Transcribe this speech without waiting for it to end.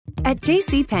At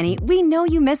JCPenney, we know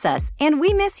you miss us, and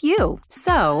we miss you.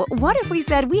 So, what if we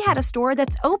said we had a store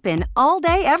that's open all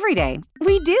day, every day?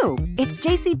 We do. It's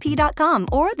jcp.com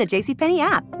or the JCPenney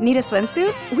app. Need a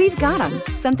swimsuit? We've got them.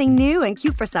 Something new and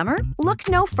cute for summer? Look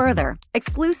no further.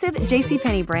 Exclusive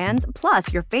JCPenney brands,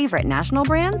 plus your favorite national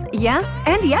brands? Yes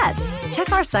and yes.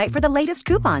 Check our site for the latest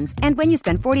coupons. And when you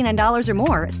spend $49 or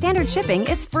more, standard shipping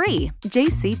is free.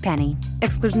 JCPenney.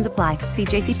 Exclusions apply. See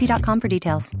jcp.com for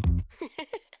details.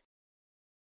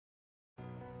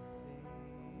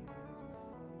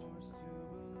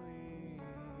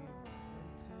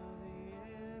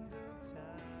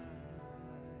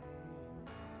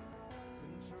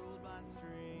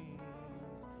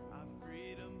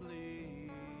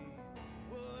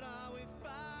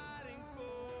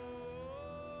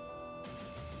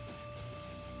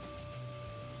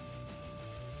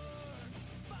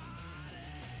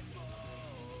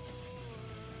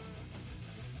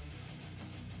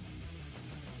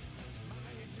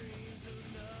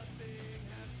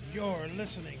 You're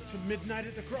listening to Midnight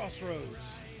at the Crossroads,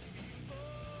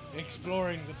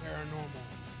 exploring the paranormal,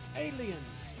 aliens,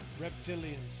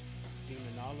 reptilians,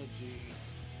 demonology,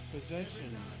 possession,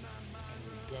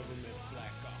 and government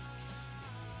black ops.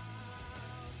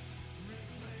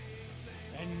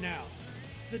 And now,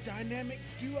 the dynamic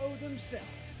duo themselves,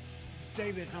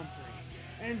 David Humphrey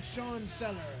and Shawn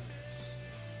Sellers.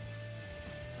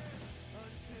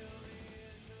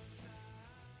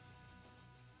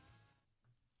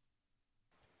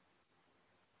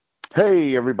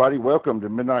 Hey, everybody. Welcome to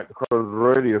Midnight the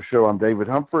Crossroads Radio Show. I'm David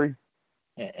Humphrey.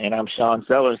 And I'm Shawn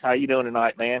Sellers. How you doing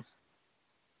tonight, man?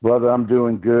 Brother, I'm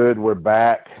doing good. We're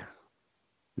back.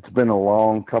 It's been a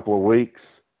long couple of weeks,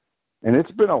 and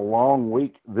it's been a long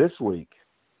week this week.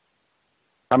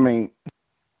 I mean,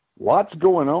 lots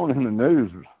going on in the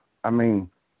news. I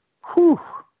mean, whew.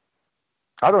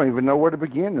 I don't even know where to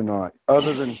begin tonight,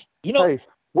 other than, hey,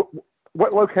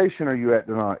 what location are you at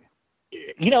tonight?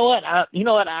 You know what? I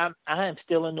am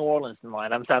still in New Orleans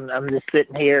tonight. I'm just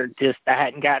sitting here. I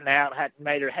hadn't gotten out, hadn't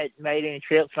made any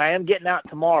trips. I am getting out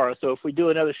tomorrow. So if we do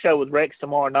another show with Rex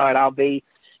tomorrow night, I'll be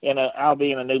in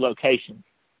a new location.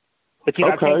 But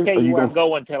I can't tell you where I'm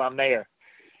going until I'm there.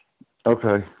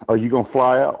 Okay. Are you gonna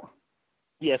fly out?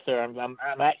 Yes, sir.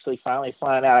 I'm actually finally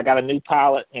flying out. I got a new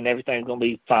pilot, and everything's gonna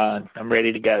be fine. I'm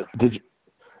ready to go. Did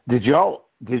y'all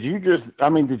leave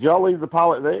the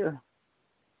pilot there?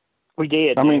 We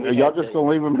did. I mean, are y'all just going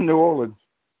to leave them in New Orleans?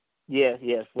 Yes.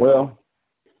 Well,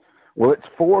 it's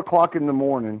 4:00 in the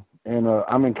morning, and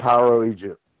I'm in Cairo,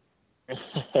 Egypt.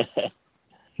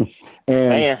 And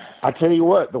man, I tell you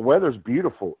what, the weather's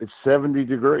beautiful. It's 70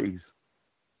 degrees.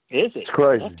 Is it? It's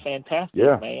crazy. That's fantastic,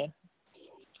 yeah. Man.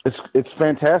 It's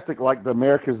fantastic, like the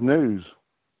America's news.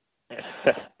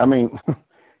 I mean,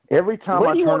 every time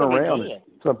I turn around,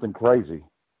 it's something crazy.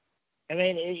 I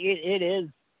mean, it is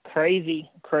crazy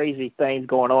things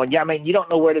going on. Yeah, I mean, you don't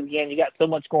know where to begin. You got so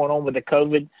much going on with the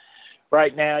COVID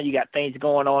right now. You got things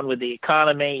going on with the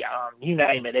economy. You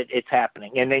name it, it's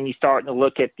happening. And then you start to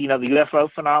look at, the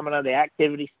UFO phenomena, the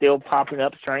activity still popping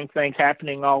up, strange things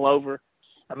happening all over.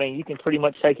 I mean, you can pretty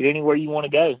much take it anywhere you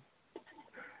want to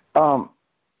go.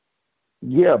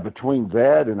 Yeah, between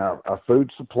that and our food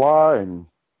supply, and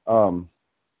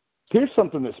here's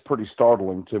something that's pretty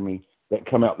startling to me that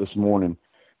come out this morning.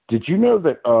 Did you know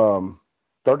that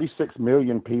 36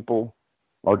 million people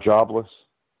are jobless?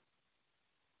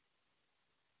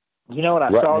 You know what? I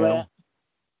saw that.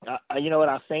 You know what?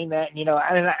 I've seen that. And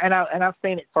I've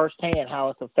seen it firsthand how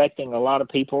it's affecting a lot of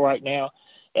people right now.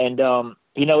 And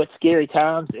it's scary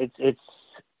times.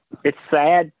 It's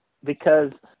sad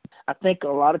because I think a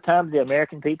lot of times the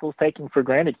American people is taken for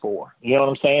granted for. You know what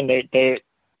I'm saying? They're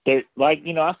like,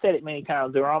 I've said it many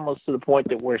times. They're almost to the point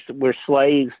that we're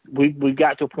slaves. We've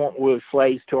got to a point where we're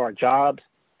slaves to our jobs,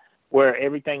 where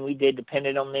everything we did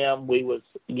depended on them. We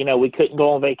couldn't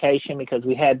go on vacation because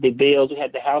we had the bills, we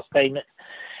had the house payments,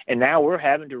 and now we're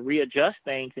having to readjust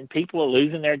things, and people are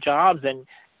losing their jobs, and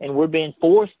we're being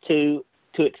forced to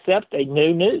accept a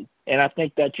new. And I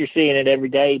think that you're seeing it every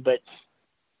day, but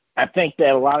I think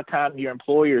that a lot of times your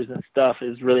employers and stuff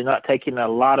is really not taking a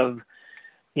lot of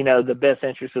the best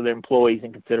interest of their employees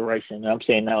in consideration. I'm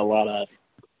saying that a lot of.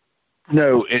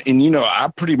 No, and I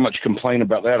pretty much complain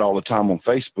about that all the time on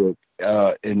Facebook.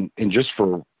 And just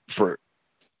for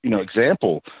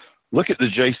example, look at the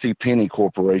JCPenney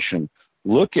Corporation.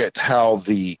 Look at how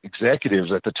the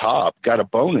executives at the top got a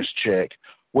bonus check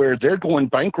where they're going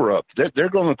bankrupt. They're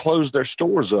going to close their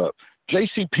stores up.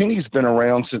 JCPenney's been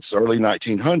around since the early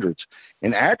 1900s.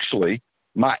 And actually,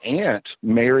 my aunt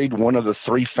married one of the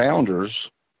three founders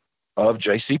of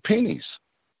JCPenney's.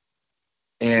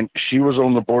 and she was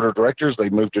on the board of directors. They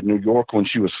moved to New York when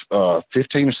she was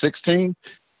 15 or 16.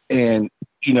 And,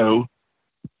 you know,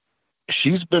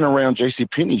 she's been around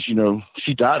JCPenney's, you know,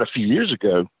 she died a few years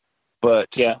ago, but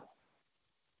yeah,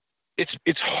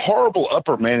 it's horrible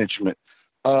upper management.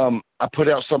 I put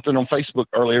out something on Facebook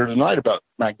earlier tonight about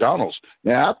McDonald's.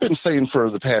 Now, I've been saying for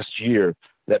the past year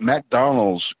that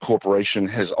McDonald's Corporation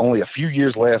has only a few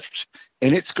years left,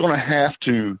 and it's going to have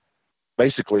to,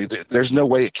 basically, there's no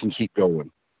way it can keep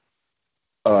going.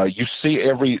 You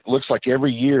see looks like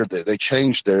every year that they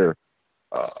change their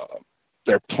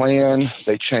plan,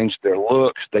 they change their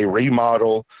looks, they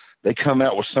remodel, they come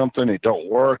out with something, it don't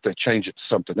work, they change it to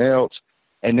something else,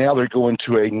 and now they're going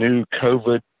to a new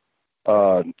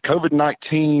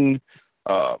COVID-19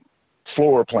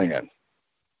 floor plan.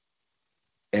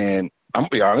 And I'm going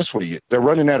to be honest with you, they're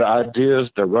running out of ideas,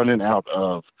 they're running out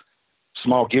of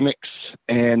small gimmicks,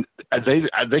 and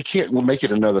they can't make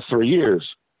it another 3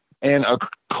 years. And of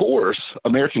course,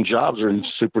 American jobs are in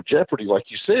super jeopardy, like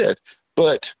you said,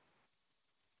 but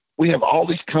we have all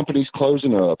these companies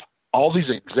closing up, all these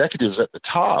executives at the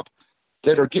top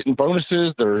that are getting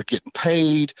bonuses, that are getting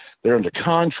paid, they're under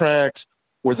contracts,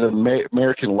 where the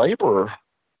American laborer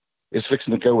is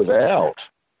fixing to go without.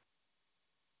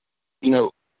 You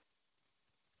know,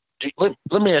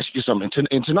 let me ask you something.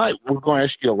 And tonight we're going to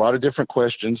ask you a lot of different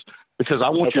questions because I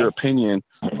want your opinion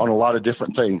on a lot of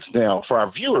different things. Now, for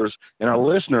our viewers and our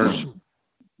listeners,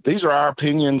 these are our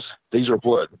opinions. These are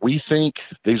what we think.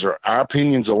 These are our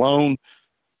opinions alone.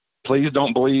 Please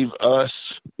don't believe us.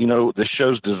 You know, the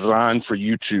show's designed for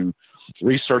you to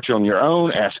research on your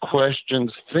own, ask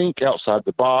questions, think outside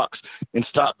the box, and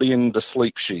stop being the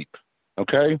sleep sheep.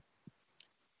 Okay?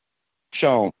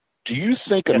 Shawn, do you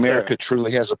think America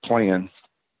truly has a plan?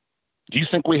 Do you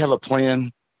think we have a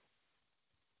plan?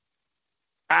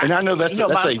 And I know that's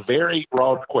a very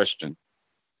broad question.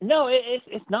 No,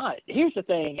 it's not. Here's the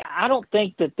thing. I don't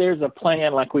think that there's a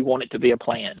plan like we want it to be a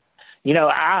plan. You know,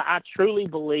 I truly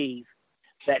believe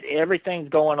that everything's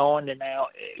going on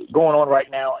right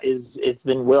now it's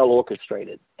been well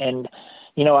orchestrated. And,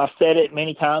 you know, I've said it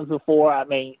many times before. I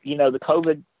mean, you know, the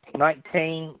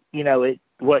COVID-19, you know,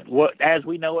 what as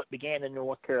we know it began in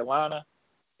North Carolina.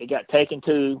 It got taken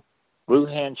to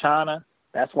Wuhan, China.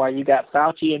 That's why you got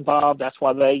Fauci involved. That's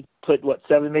why they put,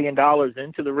 $7 million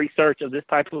into the research of this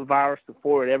type of virus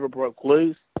before it ever broke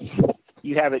loose.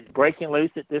 You have it breaking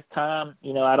loose at this time.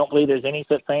 You know, I don't believe there's any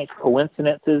such thing as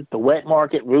coincidences. The wet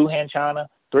market, Wuhan, China,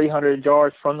 300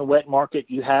 yards from the wet market,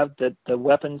 you have the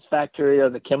weapons factory or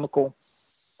the chemical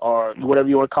or whatever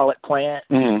you want to call it plant.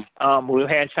 Mm-hmm.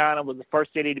 Wuhan, China was the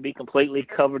first city to be completely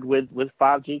covered with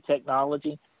 5G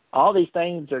technology. All these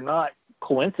things are not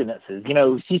coincidences. You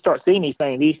know, you start seeing these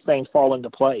things fall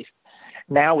into place.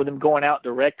 Now with them going out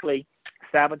directly,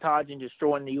 sabotaging,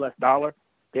 destroying the U.S. dollar,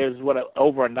 there's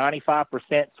over a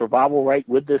 95% survival rate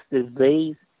with this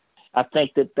disease. I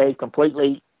think that they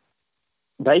completely,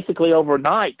 basically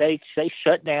overnight, they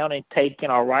shut down and taken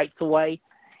our rights away,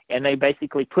 and they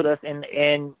basically put us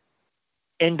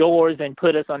indoors and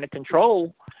put us under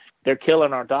control. They're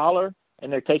killing our dollar, and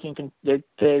they're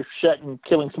shutting,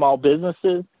 killing small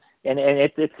businesses, and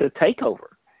it's a takeover,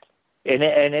 and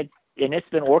it's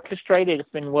been orchestrated. It's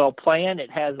been well planned.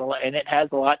 It has a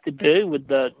lot to do with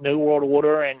the New World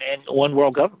Order and one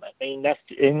world government. I mean, this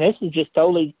is just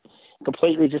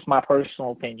completely just my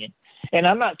personal opinion. And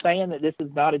I'm not saying that this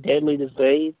is not a deadly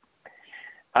disease.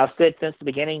 I've said since the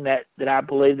beginning that I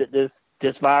believe that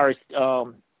this virus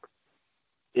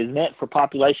is meant for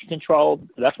population control.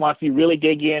 That's why if you really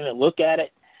dig in and look at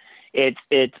it, it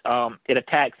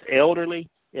attacks elderly,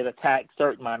 it attacks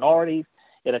certain minorities.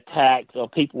 It attacks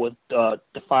people with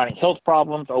defining health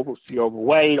problems, you're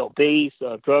overweight, obese,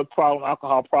 drug problem,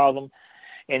 alcohol problem,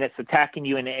 and it's attacking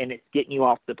you and it's getting you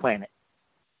off the planet.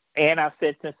 And I've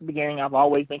said since the beginning, I've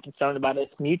always been concerned about it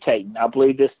mutating. I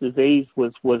believe this disease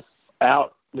was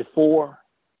out before,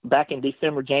 back in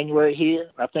December, January here.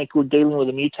 I think we're dealing with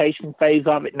a mutation phase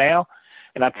of it now,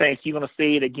 and I think you're going to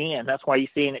see it again. That's why you're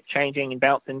seeing it changing and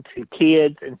bouncing to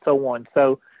kids and so on.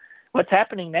 So what's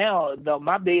happening now, though,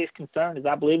 my biggest concern is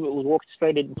I believe it was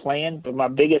orchestrated and planned, but my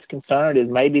biggest concern is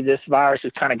maybe this virus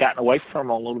has kind of gotten away from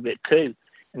them a little bit too,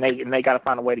 and they got to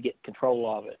find a way to get control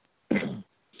of it.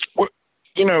 Well,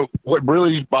 you know, what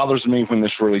really bothers me when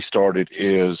this really started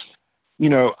is, you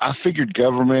know, I figured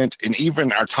government and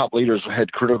even our top leaders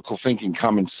had critical thinking,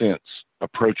 common sense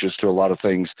approaches to a lot of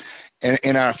things,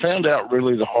 and I found out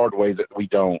really the hard way that we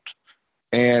don't.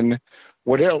 And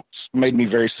what else made me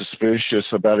very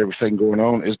suspicious about everything going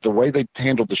on is the way they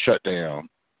handled the shutdown,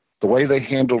 the way they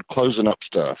handled closing up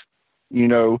stuff. You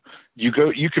know,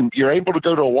 You're able to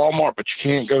go to a Walmart, but you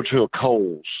can't go to a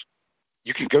Kohl's.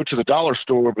 You can go to the dollar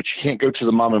store, but you can't go to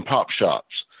the mom and pop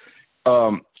shops.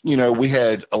 We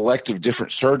had elective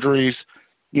different surgeries.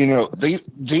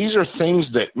 These are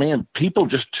things that, man, people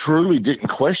just truly didn't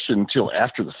question until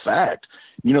after the fact.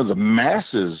 The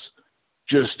masses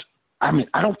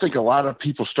I don't think a lot of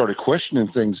people started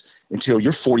questioning things until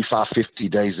you're 45, 50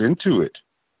 days into it.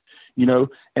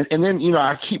 And then,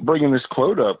 I keep bringing this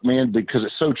quote up, man, because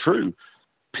it's so true.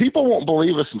 People won't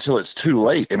believe us until it's too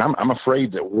late. And I'm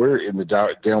afraid that we're in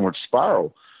the downward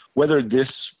spiral, whether this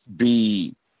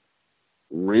be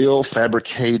real,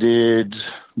 fabricated.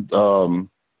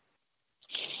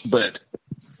 But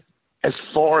as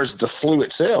far as the flu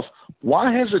itself,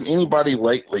 why hasn't anybody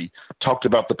lately talked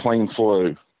about the plain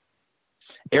flu?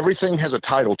 Everything has a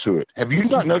title to it. Have you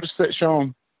not noticed that,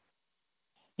 Shawn?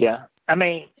 Yeah. I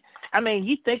mean,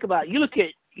 you look at,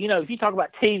 if you talk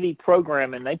about TV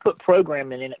programming, they put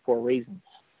programming in it for a reason.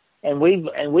 And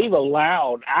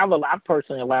I've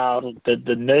personally allowed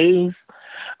the news,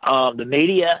 the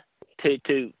media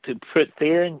to put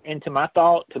fear into my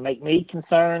thought, to make me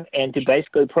concerned, and to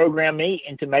basically program me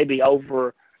into maybe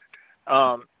overreacting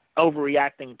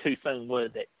too soon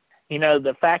with it.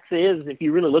 The fact is, if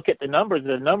you really look at the numbers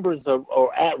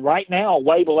are at right now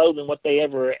way below than what they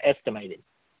ever estimated.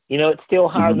 It's still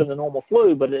higher than the normal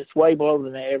flu, but it's way below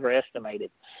than they ever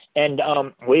estimated. And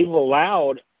we've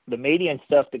allowed the media and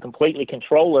stuff to completely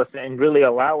control us and really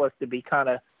allow us to be kind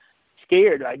of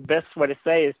scared. Like, best way to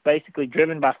say is basically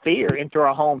driven by fear into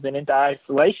our homes and into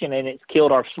isolation, and it's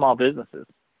killed our small businesses.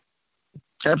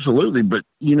 Absolutely. But,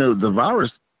 the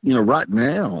virus, right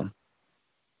now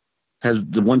has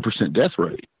the 1% death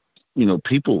rate.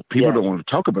 People don't want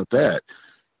to talk about that.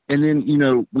 And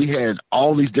then, we had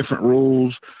all these different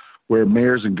rules where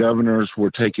mayors and governors were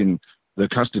taking the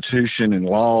Constitution and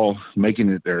law, making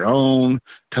it their own,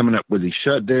 coming up with these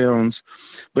shutdowns.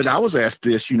 But I was asked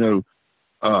this,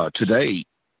 today,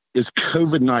 is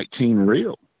COVID-19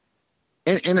 real?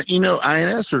 And I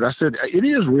answered, I said, it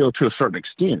is real to a certain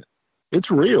extent. It's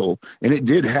real, and it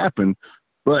did happen.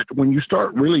 But when you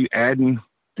start really adding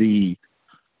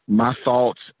my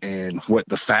thoughts and what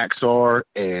the facts are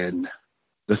and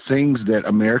the things that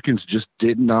Americans just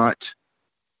did not,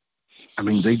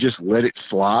 they just let it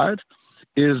slide,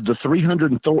 is the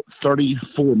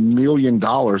 $334 million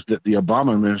that the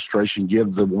Obama administration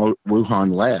gave the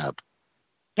Wuhan lab.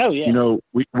 Oh, yeah.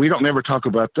 We don't never talk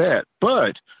about that.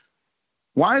 But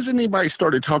why hasn't anybody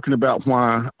started talking about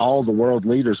why all the world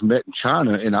leaders met in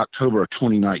China in October of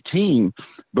 2019,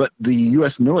 but the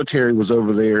U.S. military was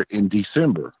over there in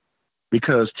December?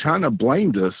 Because China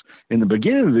blamed us in the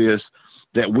beginning of this,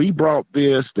 that we brought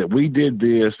this, that we did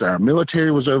this, our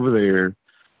military was over there,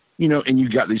 and you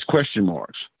got these question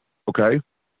marks, okay?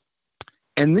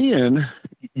 And then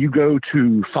you go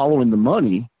to following the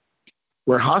money,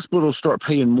 where hospitals start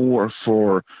paying more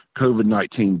for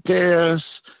COVID-19 deaths,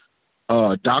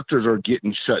 doctors are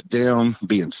getting shut down,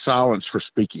 being silenced for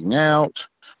speaking out,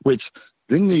 which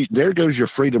then there goes your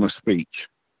freedom of speech.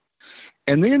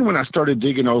 And then when I started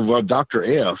digging over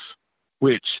Dr. F,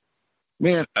 which,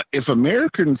 man, if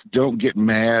Americans don't get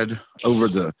mad over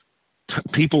the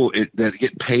people that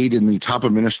get paid in the top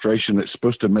administration that's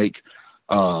supposed to make,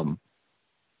 I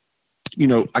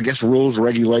guess rules,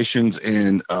 regulations,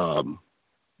 and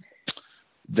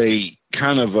they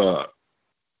kind of,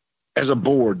 as a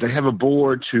board, they have a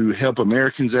board to help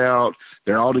Americans out.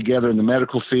 They're all together in the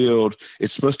medical field.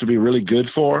 It's supposed to be really good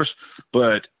for us,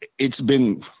 but it's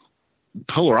been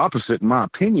polar opposite, in my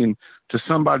opinion, to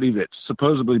somebody that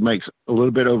supposedly makes a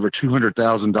little bit over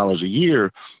 $200,000 a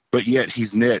year, but yet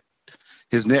his net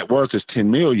worth is $10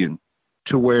 million.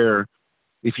 To where,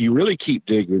 if you really keep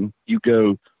digging, you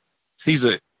go, he's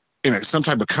in some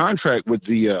type of contract with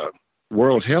the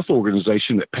World Health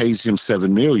Organization that pays him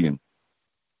 $7 million,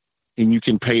 and you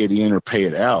can pay it in or pay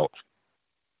it out.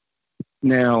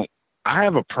 Now, I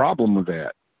have a problem with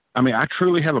that. I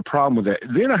truly have a problem with that.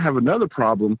 Then I have another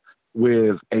problem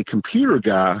with a computer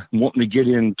guy wanting to get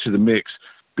into the mix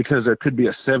because there could be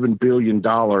a $7 billion,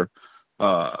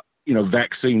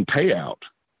 vaccine payout,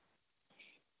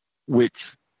 which,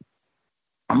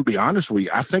 I'm going to be honest with you,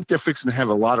 I think they're fixing to have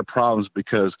a lot of problems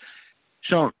because,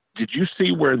 Shawn, did you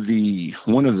see where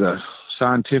one of the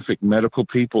scientific medical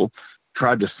people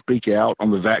tried to speak out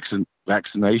on the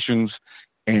vaccinations,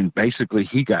 and basically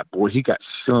he got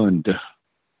shunned?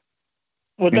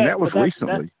 Well, that was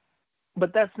recently.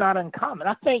 But that's not uncommon.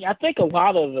 I think a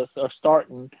lot of us are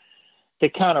starting to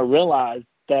kind of realize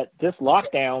that this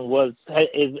lockdown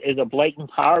is a blatant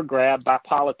power grab by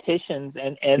politicians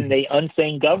and the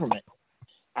unseen government.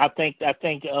 I think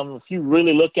if you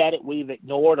really look at it, we've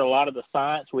ignored a lot of the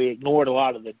science. We ignored a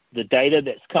lot of the data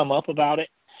that's come up about it.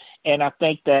 And I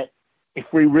think that if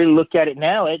we really look at it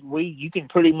now, you can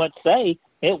pretty much say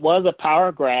it was a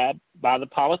power grab by the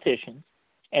politicians,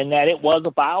 and that it was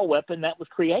a bioweapon that was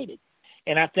created.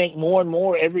 And I think more and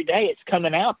more every day it's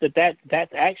coming out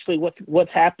that's actually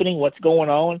what's happening, what's going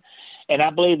on. And I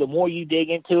believe the more you dig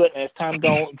into it and as time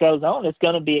goes on, it's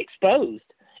going to be exposed.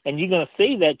 And you're going to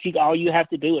see that all you have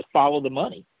to do is follow the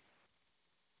money.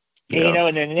 Yeah.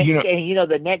 And then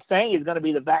the next thing is going to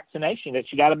be the vaccination,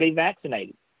 that you got to be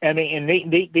vaccinated. I mean,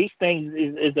 and these things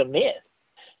is a myth.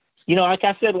 Like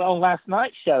I said on last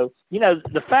night's show,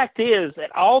 the fact is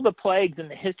that all the plagues in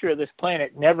the history of this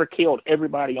planet never killed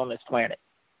everybody on this planet.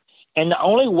 And the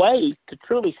only way to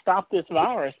truly stop this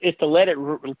virus is to let it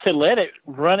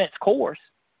run its course.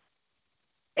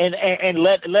 And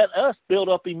let us build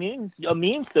up immune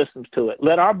systems to it.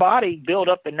 Let our body build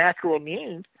up the natural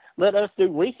immune. Let us do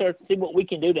research and see what we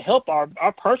can do to help our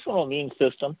personal immune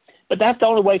system. But that's the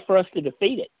only way for us to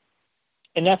defeat it.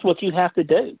 And that's what you have to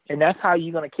do. And that's how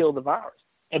you're going to kill the virus.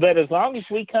 But as long as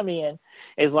we come in,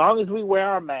 as long as we wear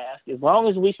our mask, as long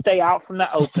as we stay out from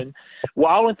the open,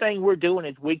 all the thing we're doing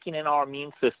is weakening our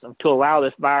immune system to allow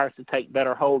this virus to take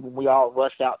better hold when we all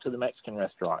rush out to the Mexican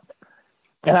restaurant.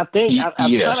 And I think I've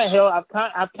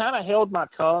kind of held my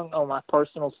tongue on my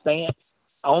personal stance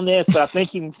on this, but I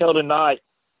think you can tell tonight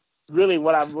really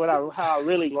how I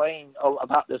really lean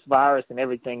about this virus and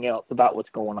everything else about what's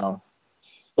going on.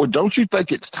 Well, don't you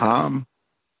think it's time?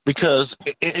 Because,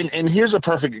 and here's a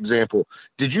perfect example.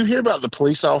 Did you hear about the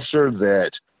police officer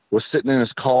that was sitting in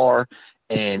his car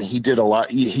and he did a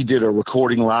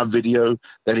recording live video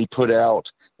that he put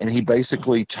out, and he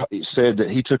basically said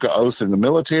that he took an oath in the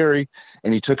military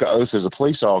and he took an oath as a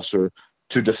police officer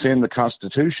to defend the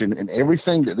Constitution, and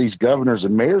everything that these governors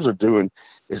and mayors are doing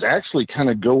is actually kind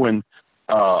of going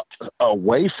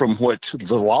away from what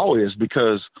the law is.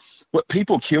 Because what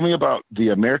people kill me about the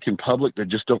American public that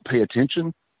just don't pay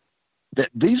attention, that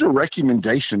these are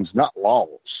recommendations, not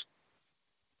laws.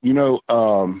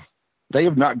 They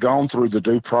have not gone through the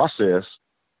due process.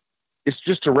 It's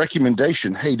just a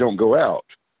recommendation. Hey, don't go out.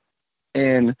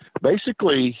 And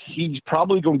basically, he's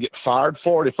probably going to get fired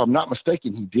for it. If I'm not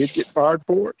mistaken, he did get fired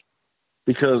for it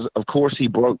because, of course, he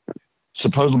broke.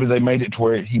 Supposedly, they made it to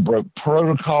where he broke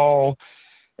protocol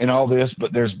and all this.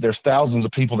 But there's thousands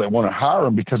of people that want to hire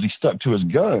him because he stuck to his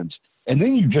guns. And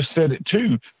then you just said it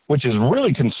too, which is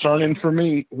really concerning for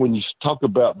me when you talk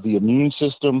about the immune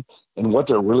system and what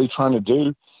they're really trying to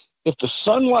do. If the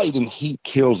sunlight and heat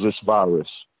kills this virus,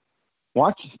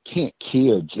 why can't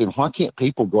kids and why can't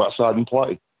people go outside and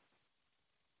play?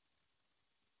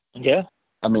 Yeah.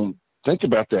 I mean, think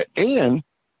about that. And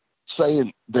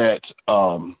saying that,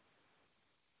 let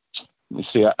me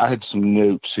see, I had some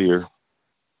notes here.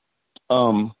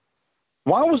 Why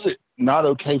was it not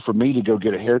okay for me to go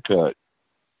get a haircut?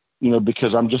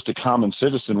 Because I'm just a common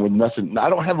citizen with nothing. I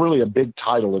don't have really a big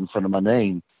title in front of my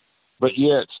name, but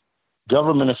yet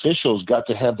government officials got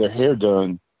to have their hair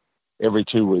done every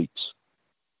 2 weeks.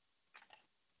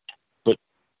 But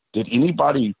did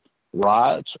anybody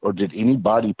riot or did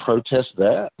anybody protest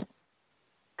that?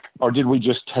 Or did we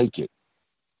just take it?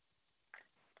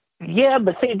 Yeah,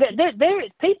 but see, there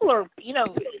people are,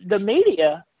 the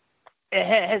media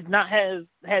has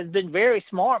been very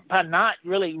smart by not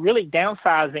really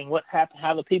downsizing what happened,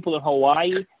 how the people in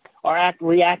Hawaii are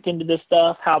reacting to this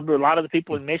stuff, how a lot of the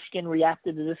people in Michigan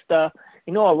reacted to this stuff.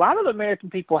 A lot of American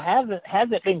people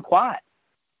hasn't been quiet.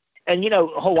 And,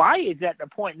 Hawaii is at the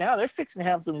point now, they're fixing to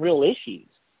have some real issues.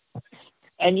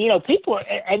 And, people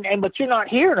are, but you're not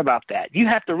hearing about that. You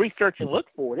have to research and look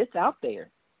for it. It's out there.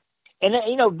 And,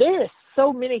 there is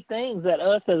so many things that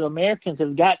us as Americans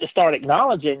have got to start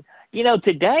acknowledging.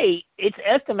 Today it's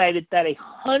estimated that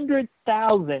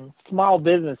 100,000 small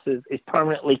businesses is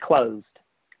permanently closed.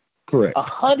 Correct.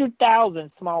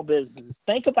 100,000 small businesses.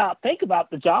 Think about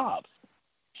the jobs.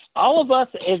 All of us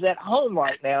is at home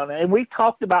right now, and we've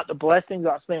talked about the blessings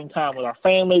of spending time with our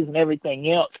families and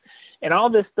everything else, and all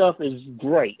this stuff is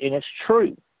great, and it's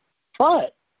true.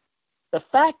 But the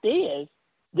fact is,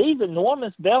 these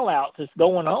enormous bailouts that's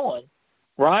going on,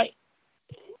 right,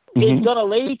 is going to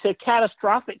lead to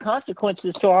catastrophic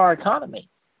consequences to our economy.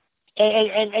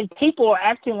 And people are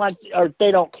acting like or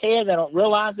they don't care, they don't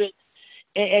realize it,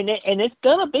 and it's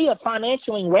going to be a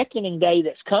financial reckoning day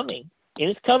that's coming. And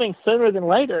it's coming sooner than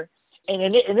later,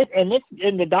 and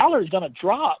the dollar is going to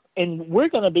drop, and we're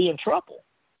going to be in trouble.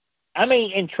 I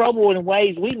mean, in trouble in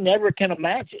ways we never can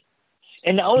imagine.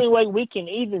 And the only way we can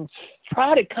even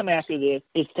try to come after this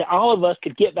is to all of us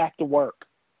could get back to work.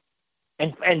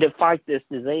 and to fight this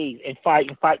disease and fight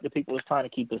the people that's trying to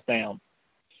keep us down.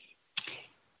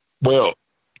 Well,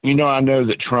 I know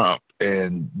that Trump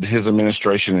and his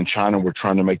administration in China were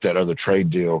trying to make that other trade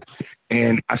deal.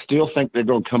 And I still think they're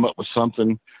going to come up with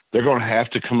something. They're going to have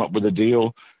to come up with a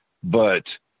deal, but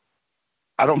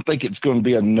I don't think it's going to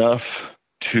be enough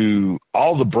to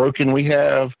all the broken we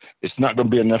have. It's not going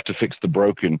to be enough to fix the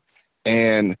broken.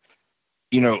 And,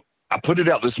 I put it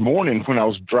out this morning when I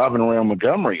was driving around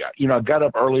Montgomery. I got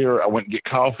up earlier. I went and get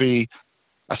coffee.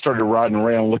 I started riding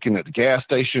around looking at the gas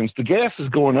stations. The gas is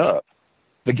going up.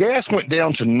 The gas went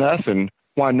down to nothing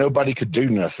while nobody could do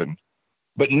nothing.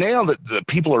 But now that the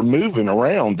people are moving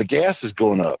around, the gas is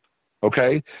going up.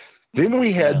 Okay. Then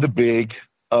we had the big,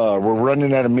 we're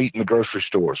running out of meat in the grocery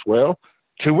stores. Well,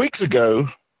 2 weeks ago,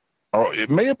 or it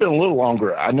may have been a little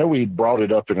longer. I know we brought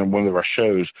it up in one of our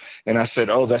shows, and I said,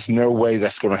 that's no way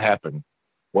that's going to happen.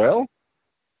 Well,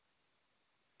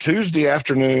 Tuesday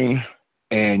afternoon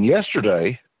and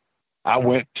yesterday, I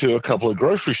went to a couple of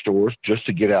grocery stores just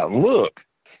to get out and look.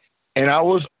 And I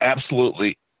was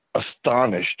absolutely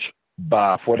astonished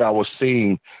by what I was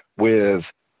seeing with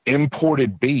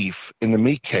imported beef in the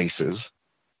meat cases.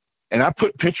 And I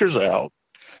put pictures out.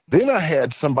 Then I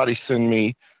had somebody send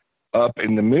me up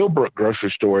in the Millbrook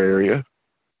grocery store area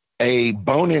a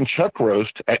bone-in chuck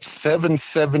roast at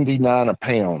 $7.79 a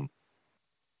pound.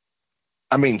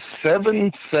 I mean,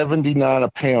 $7.79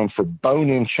 a pound for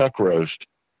bone-in chuck roast.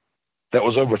 That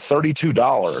was over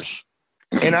 $32.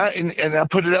 And I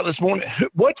put it out this morning.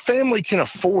 What family can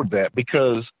afford that?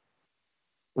 Because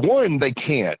one, they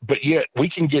can't, but yet we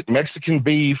can get Mexican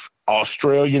beef,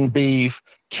 Australian beef,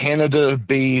 Canada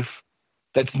beef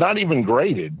that's not even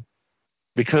graded,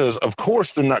 because of course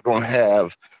they're not going to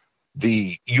have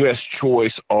the U.S.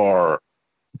 choice or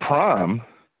prime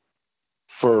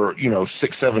for, $6,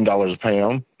 $7 a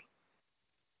pound.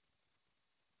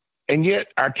 And yet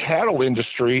our cattle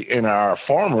industry and our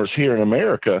farmers here in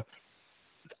America,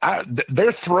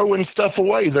 they're throwing stuff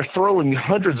away. They're throwing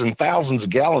hundreds and thousands of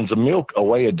gallons of milk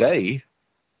away a day,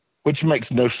 which makes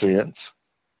no sense.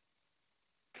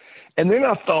 And then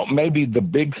I thought maybe the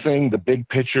big thing, the big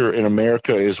picture in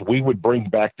America is we would bring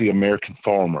back the American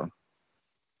farmer.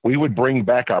 We would bring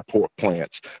back our pork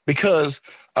plants, because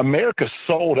America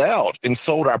sold out and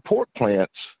sold our pork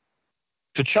plants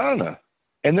to China.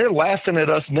 And they're laughing at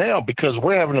us now because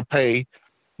we're having to pay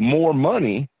more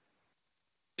money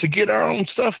to get our own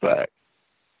stuff back.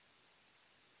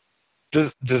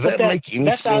 Does that make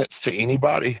any sense to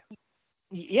anybody?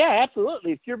 Yeah,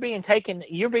 absolutely. If you're being taken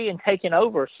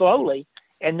over slowly,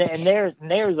 and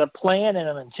there's a plan and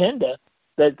an agenda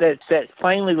that's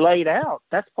plainly laid out.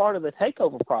 That's part of the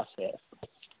takeover process.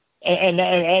 And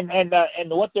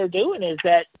what they're doing is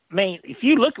that, if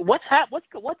you look at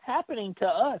what's happening to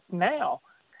us now,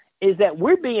 is that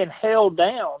we're being held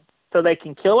down so they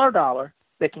can kill our dollar,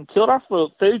 they can kill our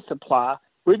food supply.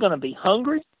 We're going to be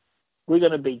hungry, we're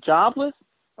going to be jobless,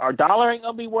 our dollar ain't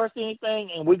going to be worth anything,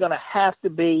 and we're going to have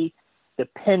to be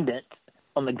dependent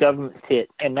on the government's hit,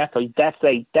 and that's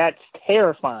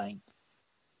terrifying.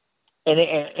 And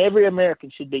every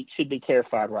American should be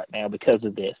terrified right now because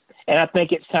of this. And I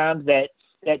think it's time that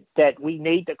we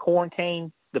need to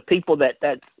quarantine the people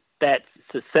that's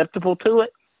susceptible to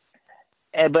it.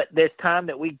 But there's time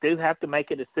that we do have to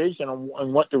make a decision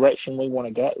on what direction we want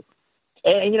to go.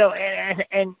 And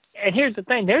here's the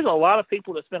thing: there's a lot of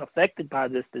people that's been affected by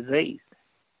this disease,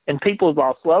 and people have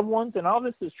lost loved ones, and all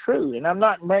this is true. And I'm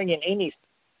not bringing any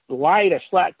light or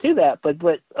slack to that, but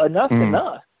enough's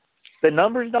enough. The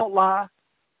numbers don't lie,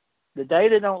 the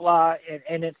data don't lie,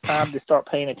 and it's time to start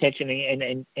paying attention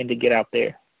and to get out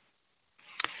there.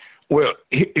 Well,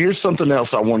 here's something else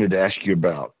I wanted to ask you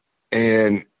about,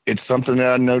 and it's something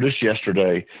that I noticed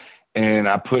yesterday, and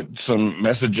I put some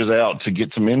messages out to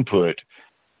get some input,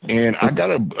 and I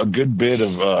got a good bit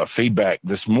of feedback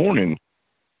this morning.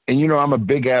 And, I'm a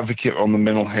big advocate on the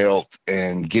mental health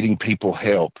and getting people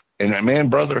help. And, man,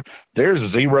 brother,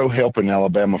 there's zero help in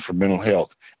Alabama for mental health.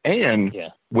 And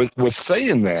with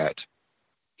saying that,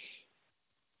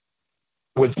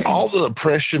 with all the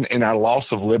oppression and our loss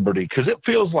of liberty, because it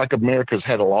feels like America's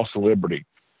had a loss of liberty,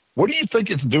 what do you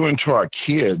think it's doing to our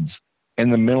kids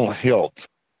and the mental health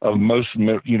of most,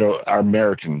 our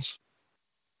Americans?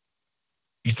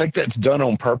 You think that's done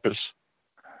on purpose?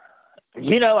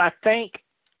 I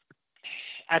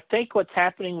think what's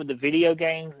happening with the video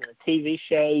games and the TV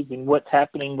shows, and what's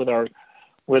happening with our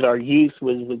youth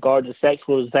with regard to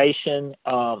sexualization,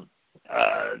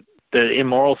 the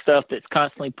immoral stuff that's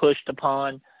constantly pushed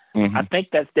upon, I think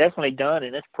that's definitely done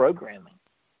in this programming.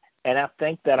 And I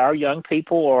think that our young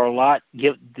people are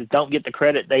don't get the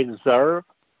credit they deserve.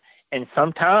 And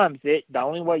sometimes the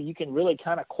only way you can really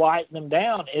kind of quieten them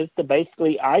down is to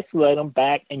basically isolate them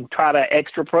back and try to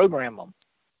extra program them.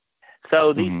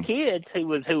 So these kids who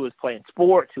was playing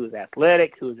sports, who was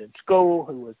athletic, who was in school,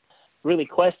 who was really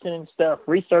questioning stuff,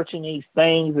 researching these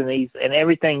things and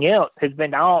everything else has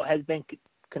been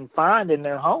confined in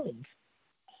their homes.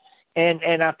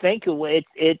 And I think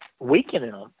it's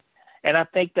weakening them. And I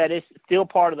think that it's still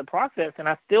part of the process. And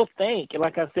I still think,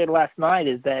 like I said last night,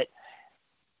 is that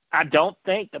I don't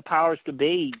think the powers to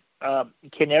be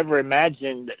can ever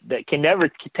imagine that can never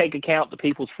take account of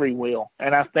people's free will.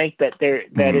 And I think that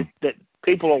that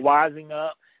people are wising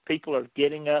up, people are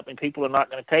getting up, and people are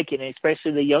not going to take it, and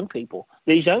especially the young people.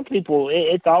 These young people,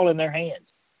 it's all in their hands.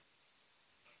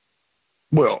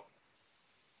 Well,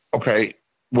 okay,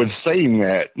 with saying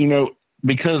that,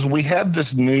 because we have this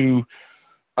new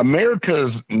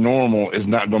America's normal is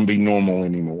not going to be normal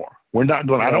anymore. We're not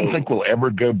going. I don't think we'll ever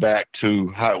go back to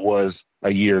how it was a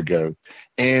year ago.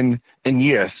 And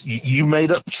yes, you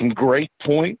made up some great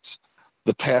points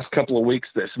the past couple of weeks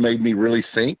that's made me really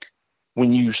think.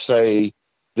 When you say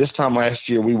this time last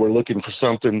year we were looking for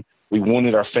something, we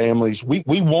wanted our families. We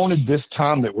wanted this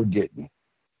time that we're getting,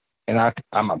 and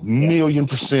I'm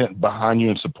 1,000,000% behind you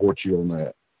and support you on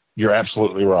that. You're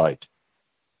absolutely right.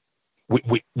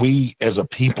 We as a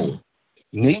people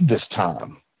need this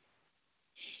time.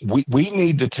 We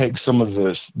need to take some of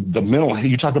the mental.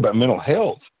 You talk about mental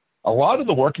health. A lot of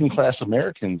the working class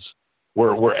Americans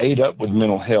were ate up with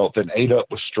mental health and ate up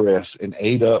with stress and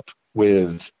ate up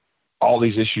with all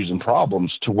these issues and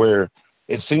problems to where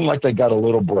it seemed like they got a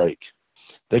little break.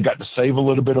 They got to save a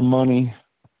little bit of money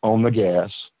on the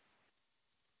gas,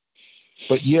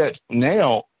 but yet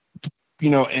now,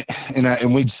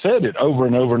 and we've said it over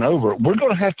and over and over, we're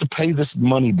going to have to pay this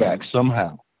money back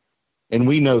somehow, and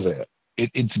we know that.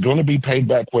 It's going to be paid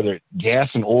back whether gas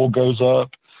and oil goes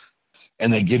up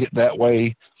and they get it that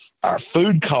way. Our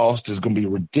food cost is going to be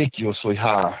ridiculously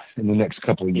high in the next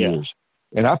couple of years.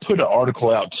 And I put an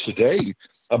article out today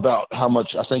about how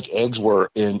much I think eggs were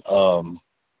in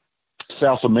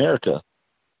South America,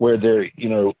 where they're,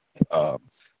 I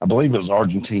believe it was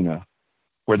Argentina,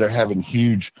 where they're having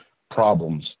huge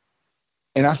problems.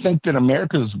 And I think that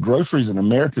America's groceries and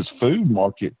America's food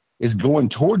market is going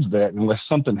towards that unless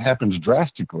something happens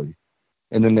drastically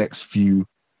in the next few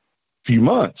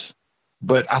months.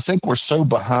 But I think we're so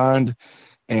behind,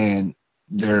 and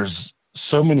there's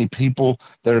so many people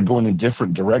that are going in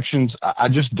different directions. I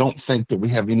just don't think that we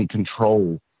have any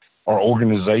control or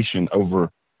organization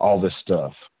over all this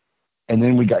stuff. And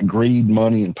then we got greed,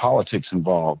 money, and politics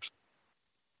involved.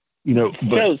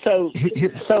 But so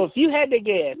if you had to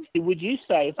guess, would you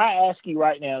say, if I ask you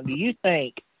right now, do you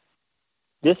think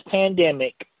this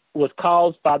pandemic was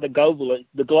caused by the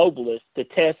globalists to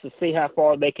test to see how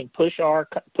far they can push our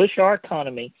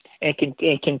economy and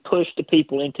can push the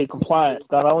people into compliance,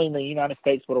 not only in the United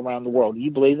States but around the world? Do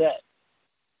you believe that?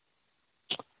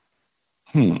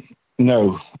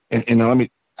 No, and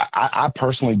I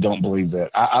personally don't believe that.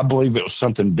 I believe it was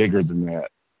something bigger than that.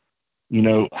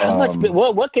 How much?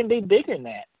 What can be bigger than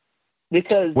that?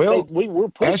 Because we're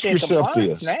pushing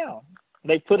compliance now.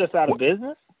 They put us out of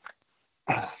business.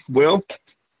 Well,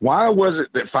 why was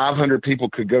it that 500 people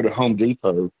could go to Home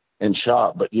Depot and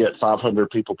shop, but yet 500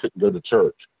 people couldn't go to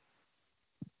church?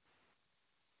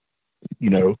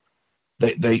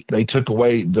 They took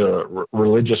away the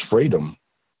religious freedom.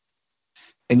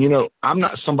 And, I'm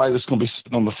not somebody that's going to be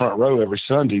sitting on the front row every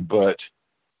Sunday, but,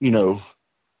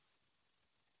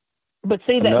 But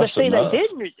they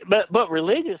didn't. But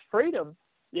religious freedom,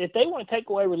 if they want to take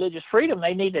away religious freedom,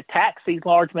 they need to tax these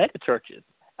large mega churches.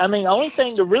 I mean, the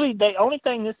only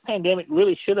thing this pandemic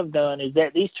really should have done is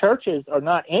that these churches are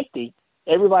not empty.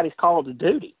 Everybody's called to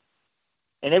duty,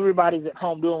 and everybody's at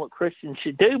home doing what Christians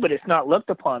should do, but it's not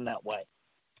looked upon that way.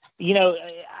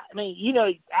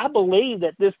 I believe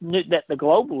that that the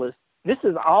globalists, this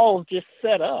is all just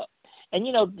set up. And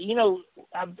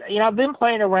I've been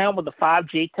playing around with the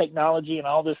 5G technology and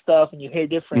all this stuff, and you hear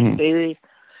different theories.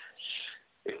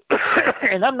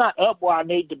 And I'm not up where I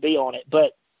need to be on it,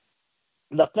 but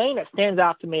the thing that stands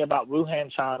out to me about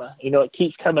Wuhan, China, it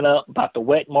keeps coming up about the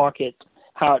wet market,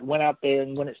 how it went out there,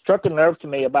 and when it struck a nerve to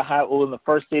me about how it was one of the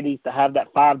first cities to have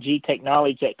that 5G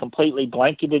technology that completely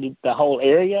blanketed the whole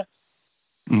area.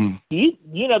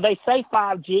 They say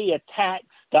 5G attacks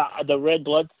the red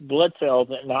blood cells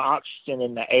and the oxygen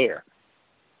in the air.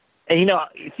 And,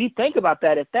 if you think about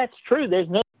that, if that's true, there's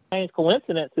no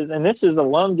coincidences, and this is a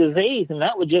lung disease, and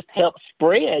that would just help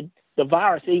spread the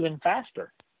virus even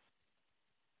faster.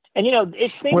 And,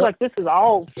 it seems like this is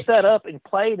all set up and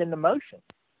played into motion.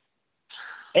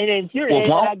 And if you're,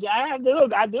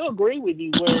 I do agree with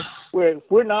you. Where if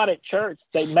we're not at church,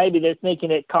 maybe they're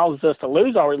thinking it causes us to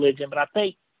lose our religion. But I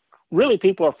think really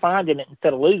people are finding it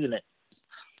instead of losing it.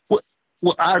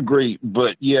 Well, I agree,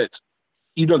 but yet,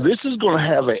 this is going to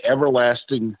have an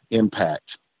everlasting impact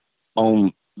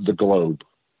on the globe,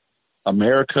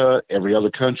 America, every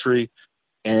other country,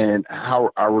 and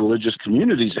how our religious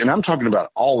communities. And I'm talking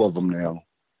about all of them now.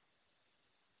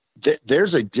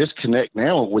 There's a disconnect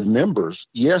now with members.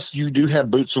 Yes, you do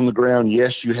have boots on the ground.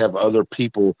 Yes, you have other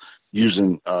people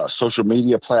using social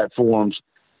media platforms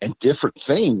and different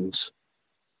things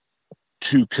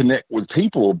to connect with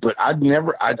people. But I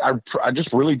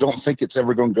just really don't think it's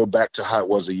ever going to go back to how it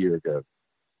was a year ago.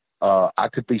 I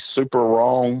could be super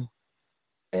wrong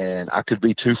and I could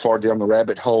be too far down the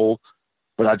rabbit hole,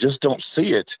 but I just don't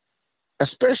see it,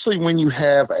 especially when you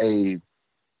have and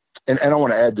I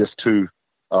want to add this to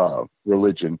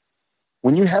religion.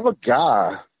 When you have a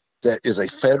guy that is a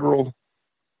federal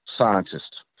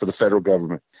scientist for the federal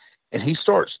government and he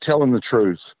starts telling the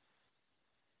truth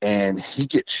and he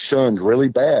gets shunned really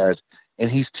bad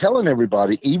and he's telling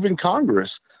everybody, even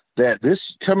Congress, that this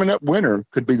coming up winter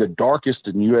could be the darkest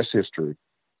in U.S. history,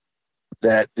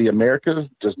 that the America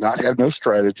does not have no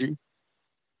strategy.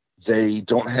 They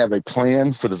don't have a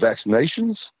plan for the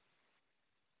vaccinations.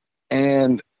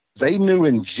 And they knew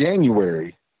in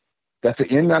January that the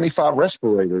N95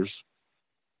 respirators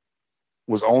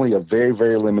was only a very,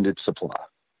 very limited supply.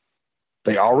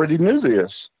 They already knew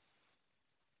this,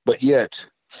 but yet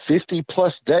 50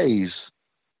 plus days,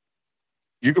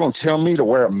 you're going to tell me to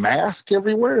wear a mask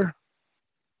everywhere?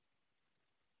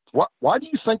 Why do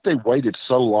you think they waited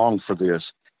so long for this?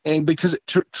 And because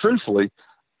truthfully,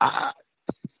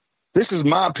 this is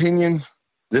my opinion.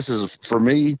 This is for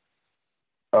me.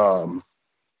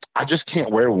 I just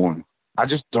can't wear one. I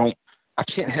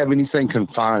can't have anything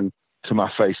confined to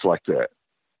my face like that.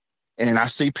 And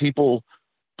I see people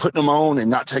putting them on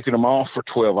and not taking them off for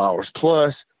 12 hours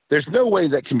plus. There's no way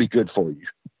that can be good for you.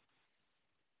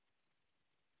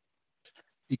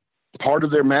 Part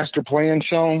of their master plan,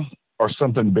 Shawn, or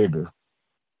something bigger?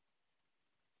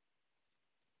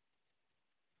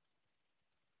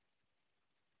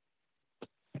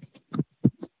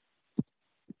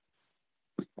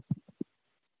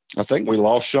 I think we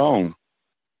lost Shawn.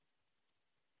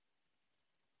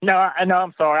 No,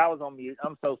 I'm sorry. I was on mute.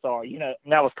 I'm so sorry.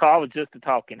 That was Carl. I was just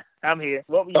talking. I'm here.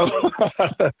 What were you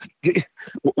saying?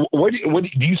 What do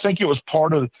you think it was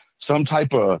part of some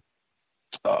type of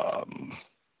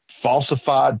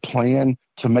falsified plan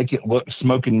to make it look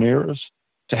smoke and mirrors,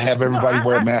 to have everybody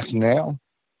wear a mask now?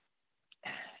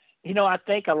 I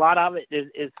think a lot of it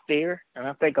is fear, and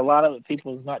I think a lot of it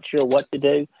people is not sure what to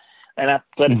do. But at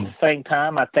the same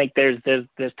time, I think there's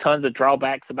tons of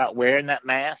drawbacks about wearing that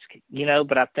mask,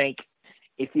 but I think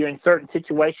if you're in certain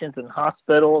situations in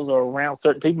hospitals or around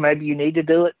certain people, maybe you need to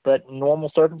do it. But in normal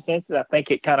circumstances, I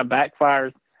think it kind of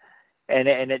backfires and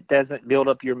it doesn't build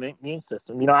up your immune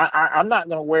system. I'm not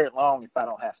going to wear it long if I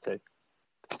don't have to.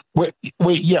 Well,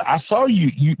 yeah, I saw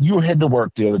you were heading to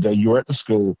work the other day. You were at the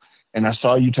school, and I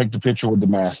saw you take the picture with the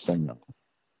mask thing on.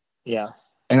 Yeah.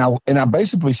 And I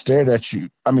basically stared at you.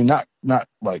 I mean, not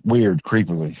like weird,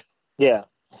 creepily. Yeah.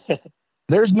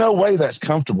 There's no way that's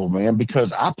comfortable, man, because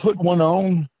I put one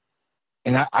on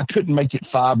and I couldn't make it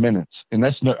 5 minutes. And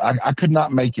I could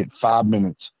not make it 5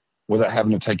 minutes without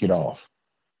having to take it off.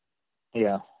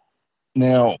 Yeah.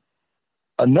 Now,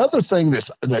 another thing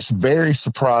that's very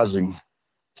surprising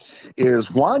is,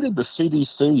 why did the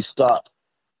CDC stop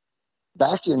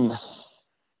back in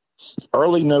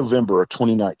early November of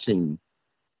 2019?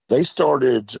 They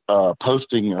started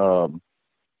posting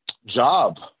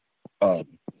job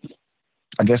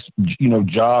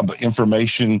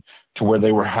information to where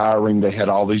they were hiring. They had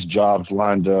all these jobs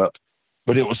lined up,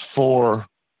 but it was for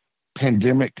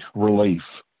pandemic relief.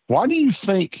 Why do you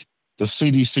think the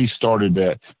CDC started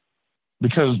that?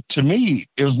 Because to me,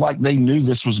 it was like they knew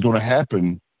this was going to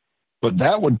happen, but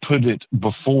that would put it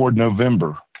before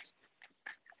November.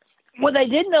 Well, they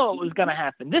did know it was going to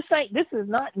happen. This is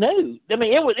not new. I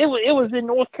mean, it was in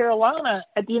North Carolina,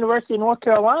 at the University of North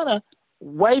Carolina,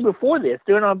 way before this,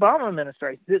 during the Obama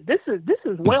administration. This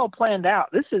is well planned out.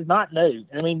 This is not new.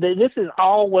 I mean, this is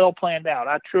all well planned out.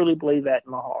 I truly believe that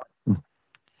in my heart.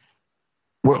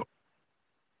 Well,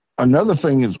 another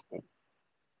thing is,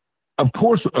 of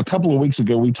course, a couple of weeks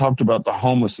ago we talked about the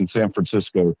homeless in San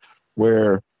Francisco,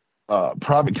 where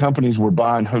private companies were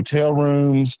buying hotel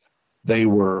rooms. They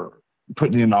were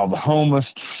putting in all the homeless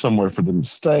somewhere for them to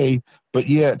stay, but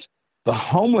yet the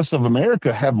homeless of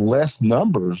America have less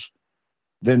numbers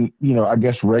than, I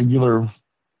guess, regular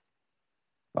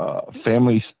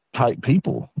families type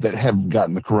people that have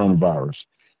gotten the coronavirus.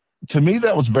 To me,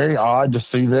 that was very odd to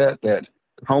see that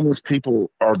homeless people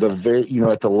are the very,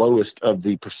 at the lowest of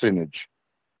the percentage.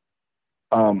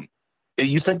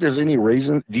 You think there's any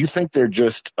reason? Do you think they're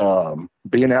just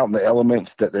being out in the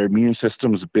elements that their immune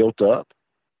system's built up?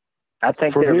 I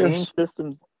think their immune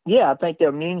system. Yeah, I think their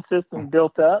immune system's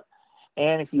built up.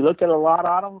 And if you look at a lot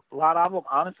of them,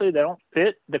 honestly, they don't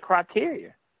fit the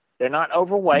criteria. They're not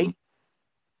overweight.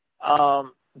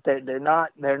 They're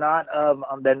not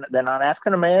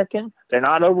African American. They're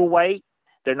not overweight.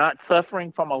 They're not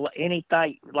suffering from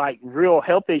anything like real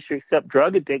health issue except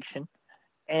drug addiction,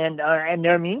 and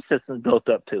their immune system's built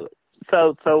up to it.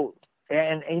 So,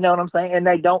 and you know what I'm saying. And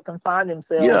they don't confine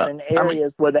themselves in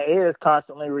areas where the air is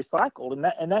constantly recycled,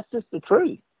 and that's just the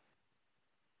truth.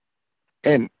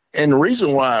 And the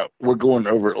reason why we're going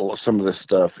over some of this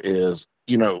stuff is,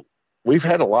 we've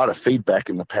had a lot of feedback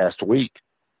in the past week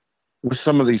with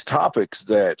some of these topics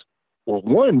that,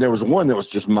 there was one that was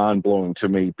just mind blowing to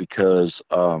me because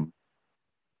I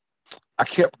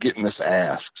kept getting this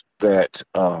asked that,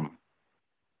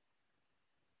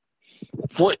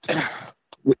 what,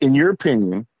 in your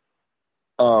opinion,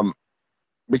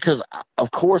 because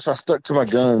of course I stuck to my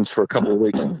guns for a couple of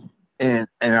weeks, and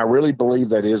I really believe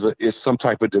that is some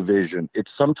type of division.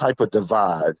 It's some type of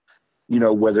divide,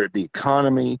 whether it be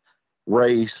economy,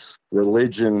 race,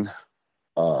 religion,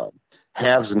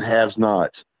 haves and haves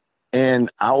nots.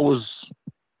 And I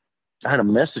had a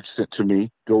message sent to me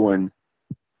going,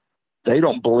 they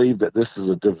don't believe that this is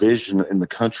a division in the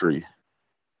country.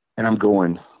 And I'm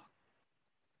going,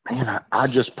 man, I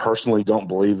just personally don't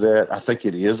believe that. I think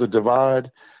it is a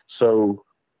divide. So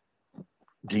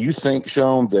do you think,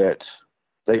 Shawn, that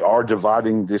they are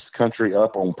dividing this country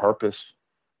up on purpose?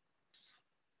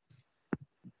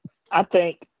 I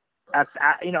think, I'm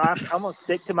going to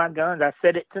stick to my guns. I've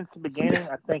said it since the beginning.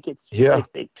 I think it's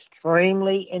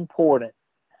extremely important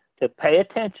to pay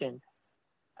attention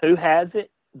who has it,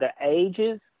 the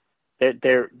ages,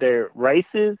 their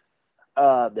races,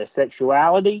 their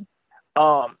sexuality,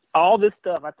 all this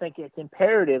stuff. I think it's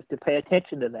imperative to pay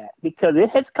attention to that because it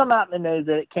has come out in the news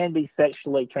that it can be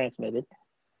sexually transmitted.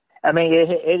 I mean, it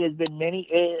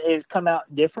has come out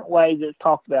in different ways it's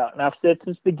talked about. And I've said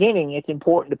since the beginning, it's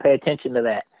important to pay attention to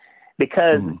that.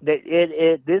 Because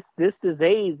this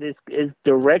disease is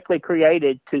directly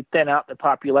created to thin out the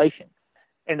population,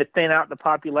 and to thin out the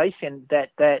population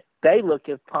that they look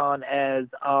upon as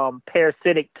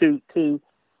parasitic to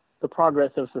the progress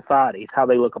of society. Is how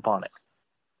they look upon it.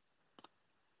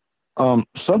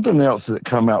 Something else that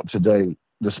come out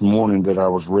this morning that I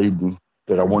was reading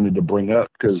that I wanted to bring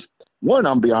up because one,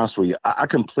 I'll be honest with you, I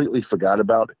completely forgot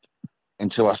about it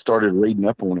until I started reading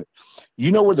up on it. You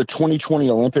know where the 2020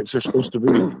 Olympics are supposed to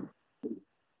be?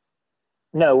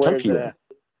 No, where is that?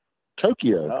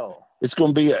 Tokyo. Oh. It's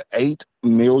going to be an $8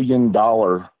 million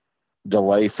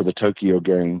delay for the Tokyo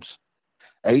Games.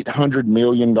 $800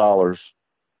 million.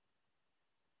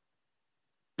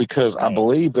 Because I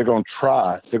believe they're going to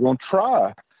try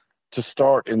to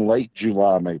start in late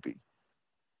July maybe.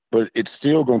 But it's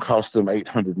still going to cost them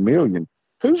 $800 million.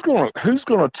 Who's going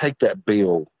to take that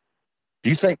bill? Do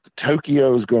you think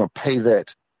Tokyo is going to pay that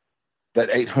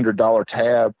 $800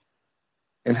 tab?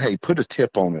 And hey, put a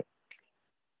tip on it.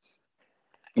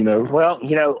 Well,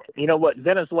 you know what?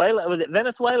 Venezuela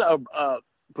or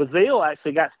Brazil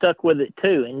actually got stuck with it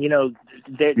too, and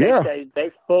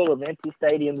they're full of empty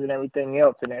stadiums and everything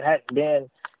else, and it hasn't been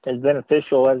as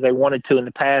beneficial as they wanted to in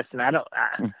the past. And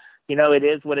it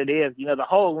is what it is. The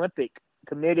whole Olympic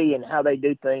committee and how they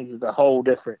do things is a whole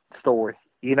different story.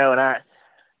 And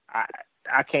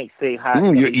I can't see how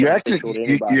you're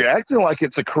acting like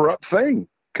it's a corrupt thing.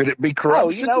 Could it be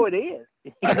corrupt? Oh, it is.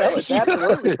 It's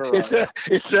absolutely corrupt.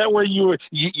 Is that where you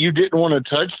didn't want to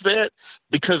touch that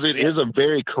because it is a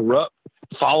very corrupt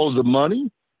follow the money?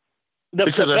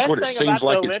 Because that's what it seems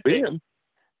like it's been.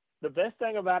 The best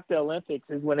thing about the Olympics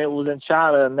is when it was in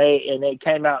China and they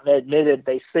came out and they admitted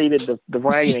they seeded the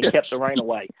rain and kept the rain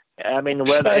away. I mean, the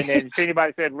weather, and then if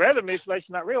anybody said weather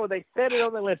manipulation not real, they said it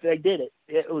on the Olympics. They did it.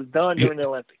 It was done during the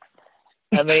Olympics.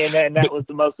 I mean, and that was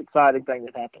the most exciting thing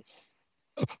that happened.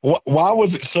 Why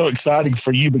was it so exciting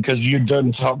for you? Because you'd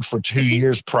done talk for 2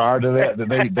 years prior to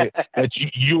that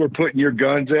you were putting your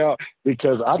guns out.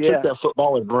 Because I took that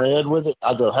football and ran with it.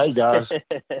 I go, hey guys,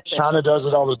 China does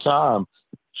it all the time.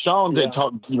 Shawn did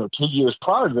talk, 2 years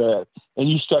prior to that, and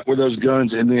you stuck with those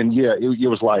guns, and then it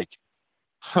was like,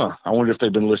 I wonder if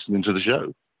they've been listening to the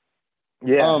show.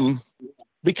 Yeah.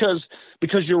 Because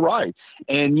you're right,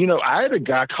 and I had a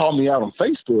guy call me out on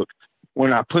Facebook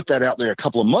when I put that out there a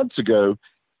couple of months ago,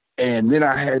 And then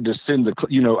I had to send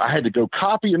I had to go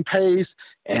copy and paste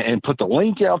and put the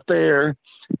link out there.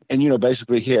 And,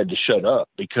 basically he had to shut up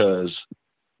because,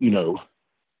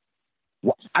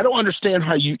 I don't understand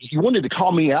how you wanted to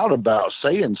call me out about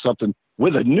saying something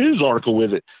with a news article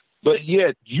with it, but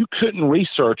yet you couldn't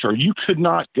research, or you could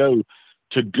not go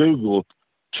to Google,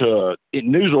 to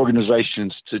news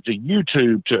organizations, to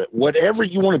YouTube, to whatever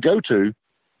you want to go to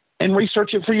and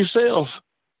research it for yourself.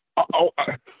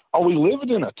 Are we living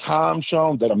in a time,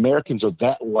 Shawn, that Americans are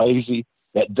that lazy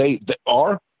that they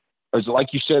are, as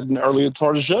like you said in the earlier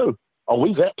part of the show, are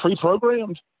we that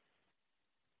pre-programmed?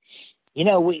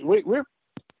 We're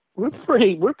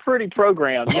pretty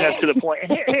programmed, to the point.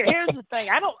 Here's the thing.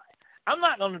 I'm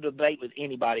not going to debate with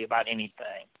anybody about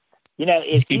anything.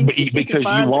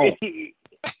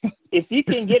 If you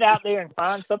can get out there and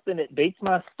find something that beats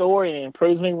my story and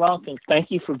improves me wrong, then thank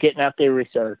you for getting out there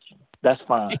researching. That's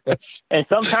fine. And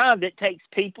sometimes it takes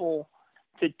people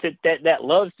that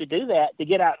loves to do that to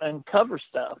get out and uncover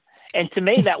stuff. And to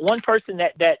me, that one person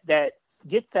that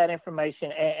gets that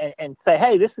information and say,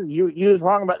 hey, this is you was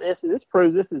wrong about this, and this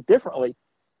proves this is differently.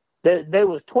 There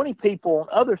was 20 people on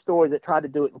other stories that tried to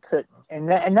do it and couldn't.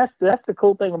 And that's the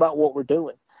cool thing about what we're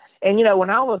doing. And, when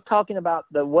I was talking about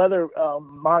the weather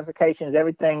modifications,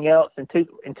 everything else in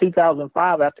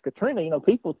 2005 after Katrina,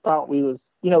 people thought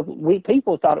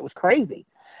people thought it was crazy.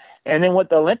 And then what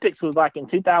the Olympics was like in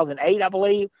 2008, I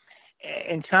believe,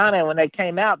 in China, when they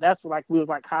came out, that's like we was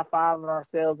like high-fiving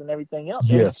ourselves and everything else.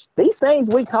 Yes. And these things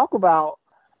we talk about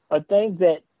are things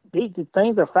that these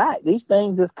things are fact. These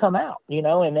things just come out,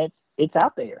 and it's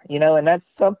out there, and that's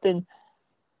something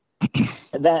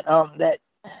that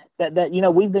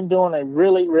we've been doing a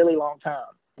really, really long time,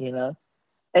 And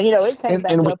it came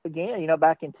back up again,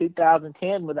 back in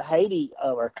 2010 with the Haiti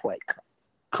earthquake.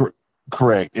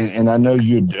 Correct. And I know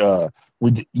you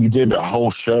did a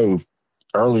whole show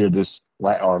earlier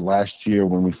last year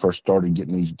when we first started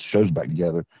getting these shows back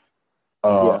together,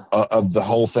 of the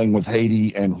whole thing with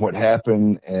Haiti and what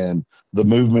happened and the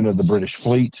movement of the British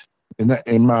fleet.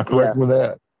 Am I correct with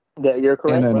that? Yeah, you're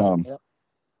correct. And then,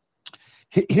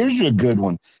 here's a good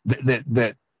one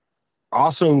that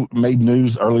also made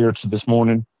news earlier this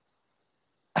morning.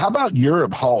 How about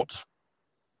Europe halts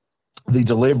the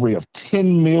delivery of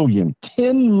 10 million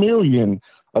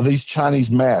of these Chinese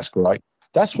masks, right?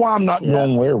 That's why I'm not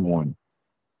going to wear one,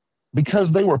 because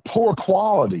they were poor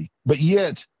quality. But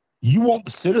yet you want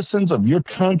the citizens of your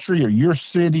country or your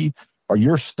city or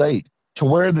your state to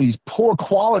wear these poor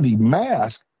quality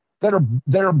masks that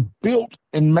are built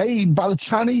and made by the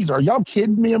Chinese. Are y'all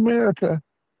kidding me, America?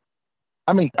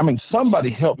 I mean,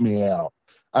 somebody help me out.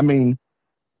 I mean,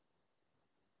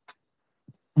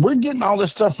 we're getting all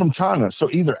this stuff from China. So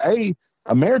either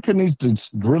America needs to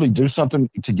really do something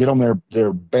to get on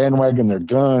their bandwagon, their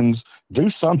guns, do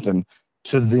something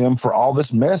to them for all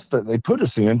this mess that they put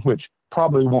us in, which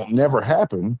probably won't never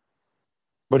happen,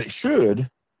 but it should,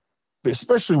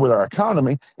 especially with our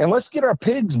economy. And let's get our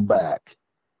pigs back.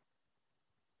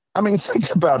 I mean, think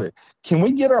about it. Can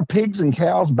we get our pigs and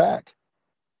cows back?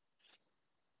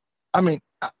 I mean,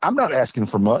 I'm not asking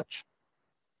for much.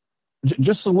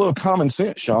 Just a little common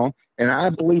sense, Shawn. And I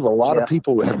believe a lot of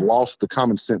people have lost the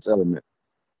common sense element.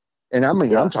 And I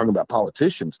mean, I'm talking about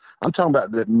politicians. I'm talking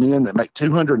about the men that make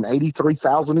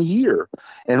 $283,000 a year,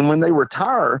 and when they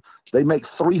retire, they make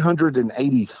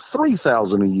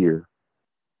 $383,000 a year,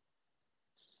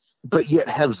 but yet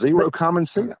have zero common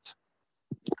sense.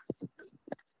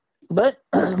 But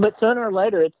sooner or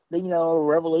later, it's a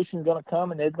revolution's going to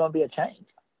come, and there's going to be a change.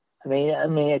 I mean,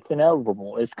 it's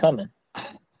inevitable. It's coming.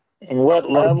 And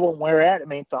what level we're at,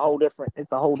 it's a whole different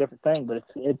thing, but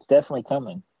it's definitely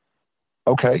coming.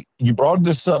 Okay, you brought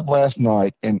this up last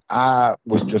night, and I'd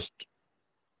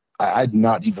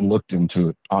not even looked into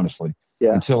it, honestly,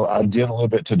 until I did a little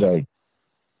bit today.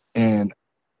 And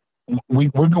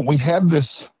we have this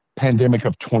pandemic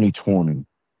of 2020.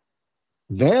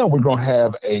 Now we're going to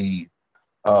have it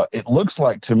looks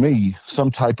like to me,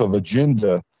 some type of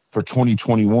agenda for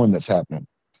 2021 that's happening.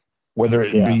 Whether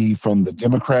it be from the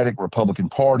Democratic Republican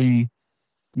Party,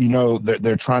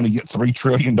 they're trying to get $3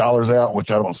 trillion out,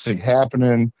 which I don't see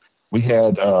happening. We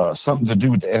had something to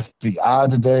do with the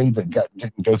FBI today that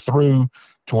didn't go through,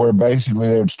 to where basically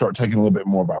they would start taking a little bit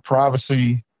more of our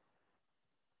privacy.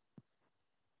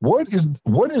 What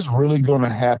is really going to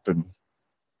happen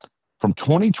from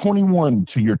 2021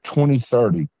 to your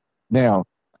 2030? Now,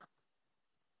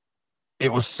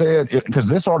 it was said, because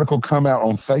this article come out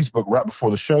on Facebook right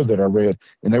before the show that I read,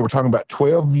 and they were talking about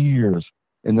 12 years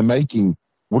in the making.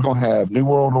 We're going to have New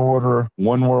World Order,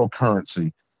 one world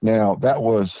currency. Now,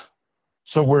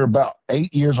 so we're about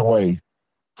 8 years away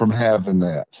from having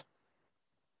that.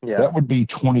 Yeah. That would be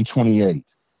 2028.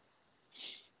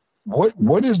 What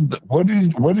is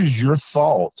your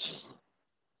thoughts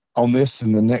on this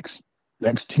in the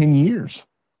next 10 years?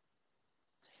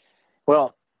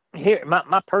 Well, here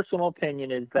my personal opinion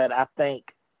is that I think,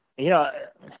 I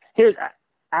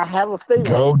have a feeling.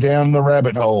 Go down the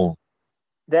rabbit hole.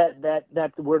 That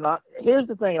we're not. Here's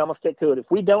the thing, and I'm gonna stick to it.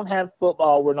 If we don't have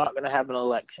football, we're not going to have an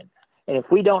election. And if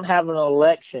we don't have an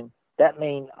election, that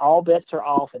means all bets are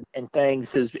off, and things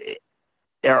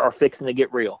are fixing to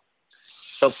get real.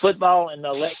 So football and the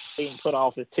election being put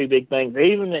off is two big things.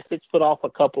 Even if it's put off a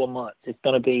couple of months, it's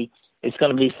going to be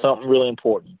something really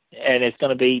important, and it's going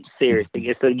to be serious.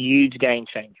 It's a huge game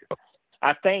changer.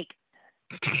 I think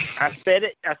I said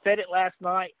it last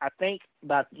night. I think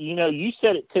about, you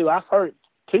said it too. I've heard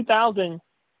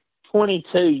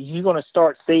 2022, you're going to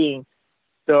start seeing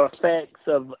the effects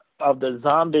of the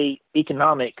zombie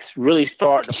economics really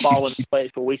start to fall into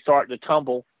place, where we start to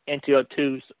tumble into a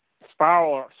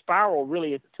spiral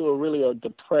really into a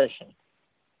depression.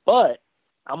 But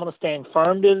I'm going to stand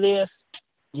firm to this.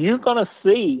 You're going to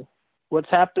see what's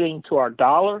happening to our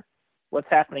dollar, what's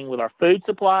happening with our food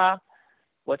supply,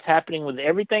 what's happening with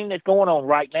everything that's going on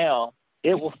right now.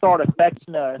 It will start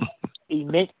affecting us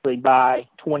immensely by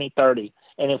 2030.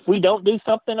 And if we don't do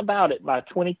something about it by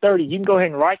 2030, you can go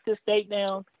ahead and write this date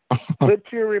down, put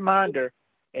your reminder.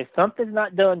 If something's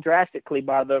not done drastically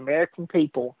by the American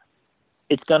people,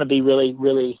 it's going to be really,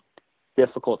 really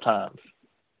difficult times,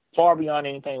 far beyond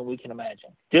anything we can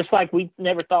imagine. Just like we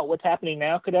never thought what's happening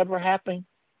now could ever happen,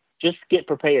 just get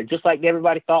prepared. Just like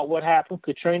everybody thought what happened,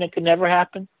 Katrina could never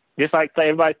happen. Just like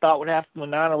everybody thought what happened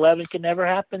when 9/11 could never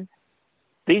happen.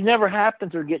 These never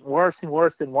happens are getting worse and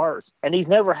worse and worse. And these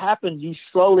never happens, you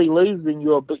slowly losing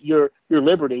your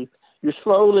liberty. You're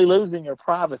slowly losing your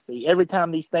privacy. Every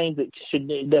time these things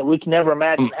that we can never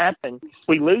imagine happen,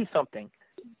 we lose something.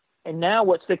 And now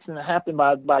what's fixing to happen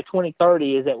by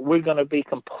 2030 is that we're going to be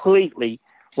completely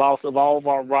lost of all of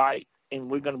our rights, and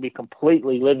we're going to be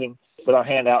completely living with our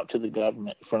hand out to the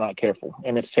government if we're not careful.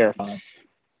 And it's terrifying.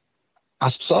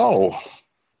 I saw,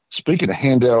 speaking of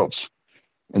handouts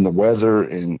and the weather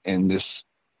and this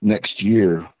next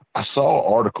year, I saw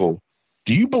an article.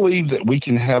 Do you believe that we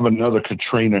can have another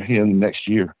Katrina here in the next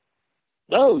year?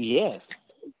 Oh, yes.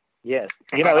 Yes.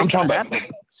 I'm talking about,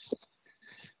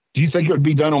 do you think it would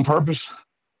be done on purpose?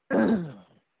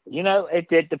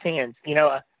 It depends.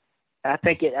 I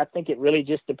think it really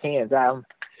just depends.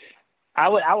 I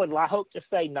would hope to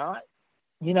say not,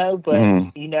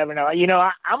 but you never know.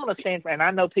 I'm going to stand for, and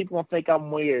I know people will think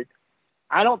I'm weird.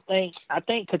 I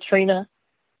think Katrina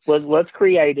was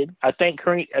created. I think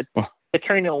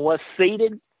Katrina was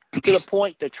seeded to the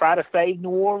point to try to save New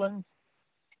Orleans.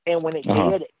 And when it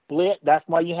did, it split. That's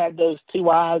why you had those two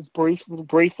eyes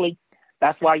briefly.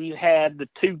 That's why you had the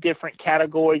two different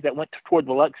categories that went toward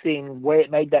Biloxi, and where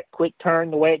it made that quick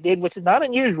turn the way it did, which is not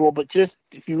unusual, but just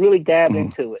if you really dab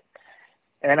into it.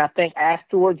 And I think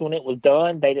afterwards, when it was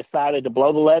done, they decided to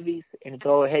blow the levees and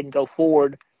go ahead and go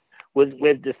forward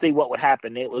with to see what would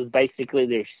happen. It was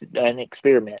basically an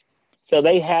experiment. So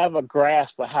they have a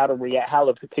grasp of how to react, how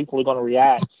the people are going to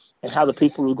react, and how the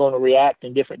people are going to react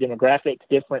in different demographics,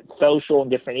 different social and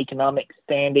different economic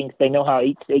standings. They know how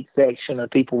each section of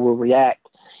people will react,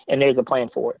 and there's a plan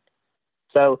for it.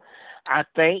 So I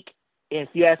think, if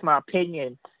you ask my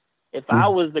opinion, if I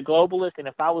was the globalist and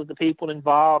if I was the people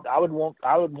involved, I would want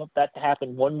that to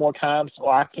happen one more time, so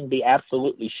I can be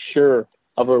absolutely sure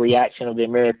of a reaction of the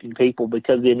American people,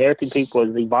 because the American people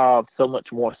has evolved so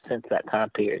much more since that time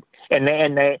period. And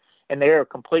they are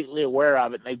completely aware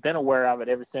of it. And they've been aware of it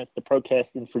ever since the protests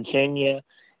in Virginia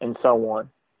and so on.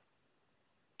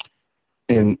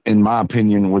 In my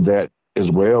opinion with that as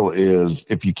well is,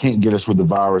 if you can't get us with the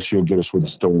virus, you'll get us with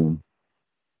the storm.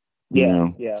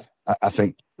 Yeah. I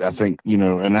think,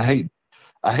 and I hate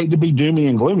to be doomy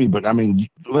and gloomy, but I mean,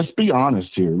 let's be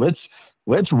honest here.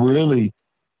 Let's really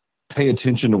pay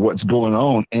attention to what's going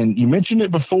on. And you mentioned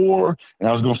it before, and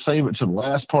I was going to save it to the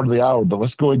last part of the hour, but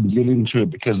let's go ahead and get into it,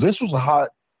 because this was a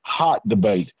hot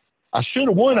debate. I should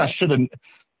have won. I should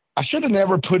have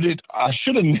never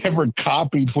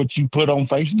copied what you put on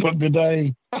Facebook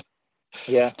today.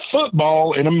 Yeah.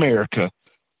 Football in America.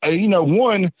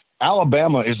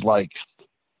 Alabama is like,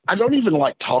 I don't even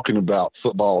like talking about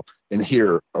football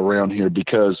around here,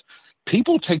 because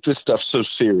people take this stuff so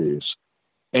serious.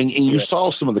 And you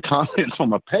saw some of the comments on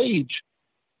my page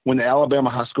when the Alabama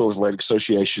High School Athletic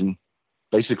Association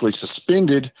basically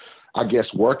suspended, I guess,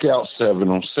 workout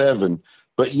 7-on-7.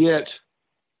 But yet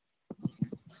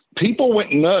people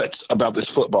went nuts about this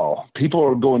football. People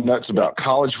are going nuts about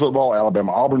college football,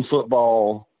 Alabama-Auburn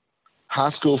football,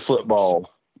 high school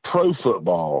football, pro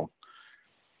football,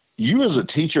 you as a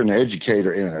teacher and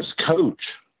educator and as coach,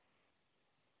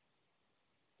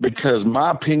 because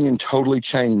my opinion totally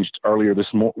changed earlier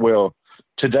this morning. Well,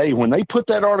 today, when they put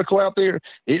that article out there,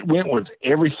 it went with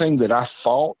everything that I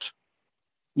thought.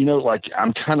 You know, like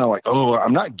I'm kind of like, oh,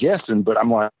 I'm not guessing, but I'm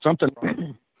like something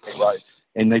right.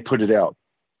 And they put it out.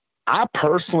 I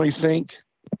personally think,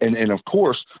 and of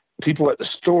course, people at the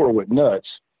store went nuts.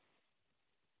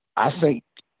 I think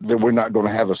that we're not going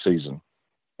to have a season.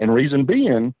 And reason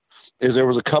being is there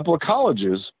was a couple of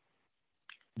colleges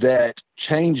that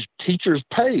changed teachers'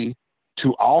 pay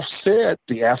to offset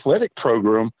the athletic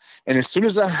program. And as soon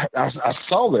as I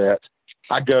saw that,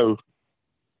 I go,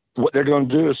 what they're going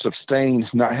to do is sustain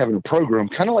not having a program,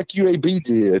 kind of like UAB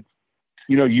did.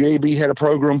 You know, UAB had a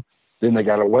program, then they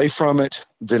got away from it.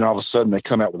 Then all of a sudden they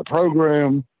come out with a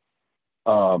program.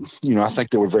 You know, I think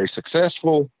they were very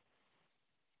successful.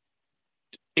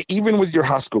 Even with your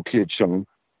high school kids, Shawn,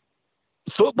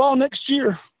 football next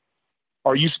year,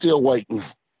 are you still waiting?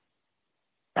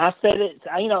 I said it,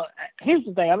 you know, here's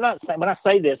the thing. I'm not saying, when I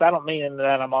say this, I don't mean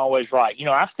that I'm always right. You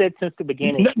know, I've said since the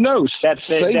beginning. No,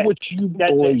 say what you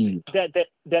believe.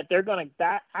 That they're going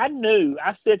to,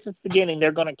 I said since the beginning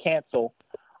they're going to cancel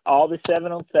all the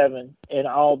 7-on-7 and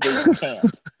all the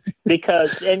camps. Because,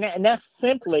 and that's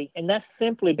simply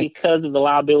because of the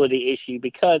liability issue.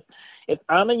 Because if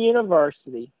I'm a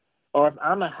university or if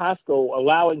I'm a high school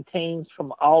allowing teams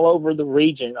from all over the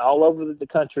region, all over the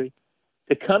country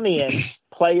to come in,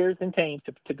 players and teams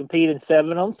to compete in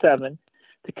 7-on-7,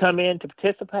 to come in to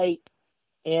participate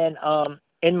in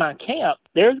my camp,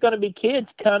 there's going to be kids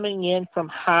coming in from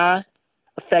high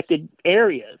affected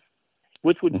areas,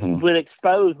 which would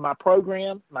expose my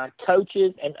program, my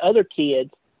coaches, and other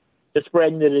kids to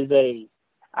spreading the disease.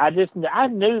 I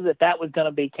knew that was going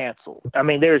to be canceled. I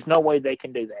mean, there's no way they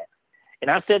can do that. And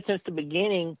I've said since the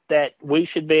beginning that we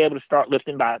should be able to start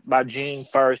lifting by June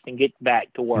 1st and get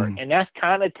back to work. And that's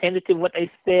kind of tentative what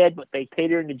they said, but they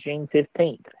teetered to June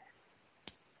 15th.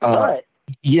 But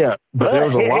there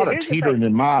was a lot of teetering,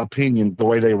 in my opinion, the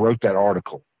way they wrote that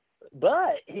article.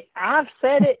 But I've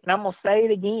said it, and I'm going to say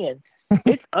it again.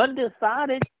 It's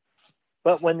undecided.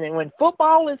 But when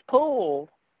football is pulled,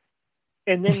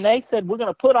 and then they said we're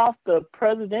going to put off the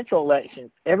presidential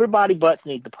elections, everybody butts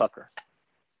need to pucker.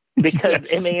 Because,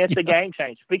 I mean, it's a game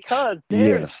changer. Because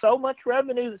there's so much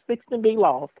revenue that's fixing to be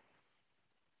lost.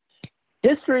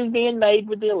 History is being made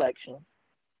with the election.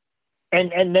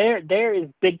 And there is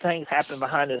big things happening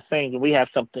behind the scenes, and we have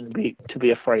something to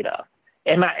be afraid of.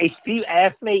 And if you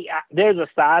ask me, there's a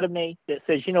side of me that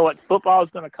says, you know what, football is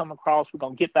going to come across. We're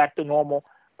going to get back to normal.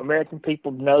 American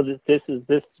people know that this is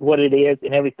what it is,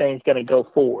 and everything's going to go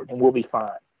forward, and we'll be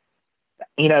fine.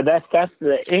 You know, that's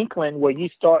the inkling where you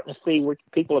starting to see where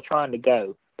people are trying to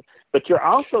go. But you're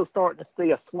also starting to see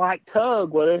a slight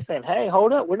tug where they're saying, hey,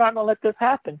 hold up, we're not going to let this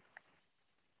happen.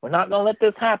 We're not going to let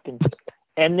this happen.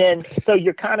 And then, so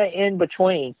you're kind of in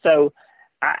between. So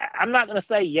I'm not going to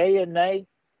say yay or nay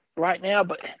right now,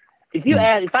 but if you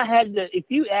ask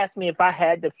me if I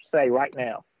had to say right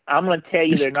now, I'm going to tell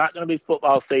you there's not going to be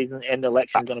football season and the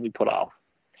election's going to be put off.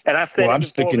 And I said, I'm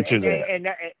sticking to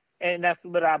that. And that's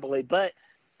what I believe. But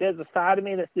there's a side of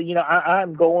me that says, you know,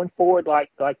 I'm going forward like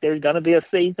there's going to be a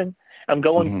season. I'm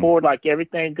going forward like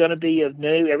everything's going to be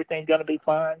new, everything's going to be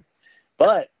fine.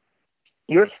 But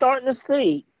you're starting to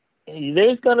see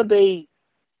you're starting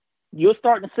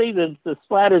to see the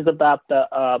splatters about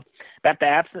the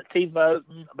absentee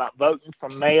voting, about voting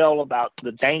from mail, about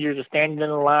the dangers of standing in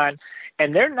the line.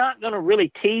 And they're not going to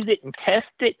really tease it and test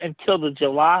it until the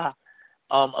July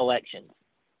elections.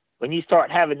 When you start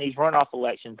having these runoff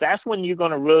elections, that's when you're going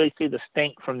to really see the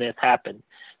stink from this happen.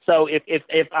 So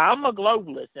if I'm a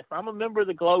globalist, if I'm a member of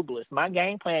the globalists, my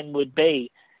game plan would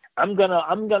be I'm gonna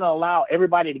allow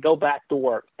everybody to go back to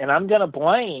work, and I'm gonna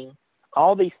blame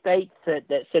all these states that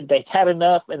said they've had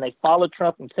enough and they followed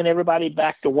Trump and sent everybody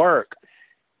back to work.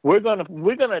 We're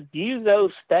gonna use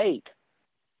those states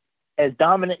as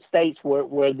dominant states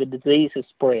where the disease has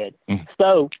spread.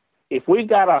 So if we've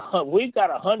got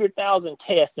 100,000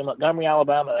 tests in Montgomery,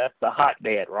 Alabama, that's the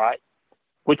hotbed, right?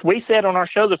 Which we said on our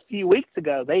show a few weeks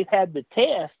ago. They've had the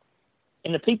test,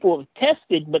 and the people have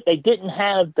tested, but they didn't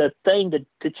have the thing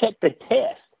to check the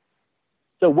test.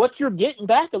 So what you're getting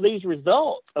back of these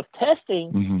results of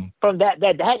testing from that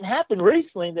hadn't happened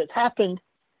recently, that's happened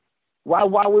while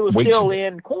we were still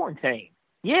in quarantine.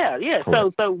 Yeah.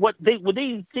 Cool. So what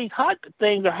these hot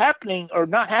things are happening or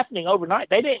not happening overnight.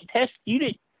 They didn't test you.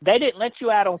 They didn't let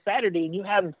you out on Saturday, and you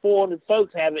having 400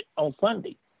 folks have it on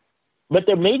Sunday. But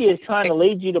the media is trying to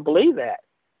lead you to believe that,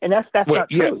 and that's not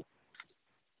true.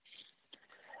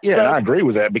 Yeah, and I agree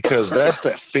with that because that's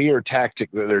that fear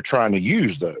tactic that they're trying to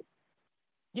use, though.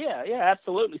 Yeah,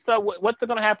 absolutely. So what's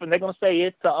going to happen? They're going to say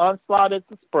it's an onslaught, it's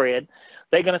a spread.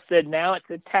 They're going to say now it's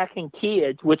attacking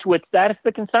kids, which that is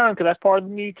the concern because that's part of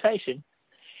the mutation.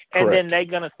 And Correct. then they're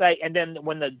going to say, and then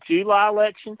when the July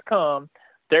elections come,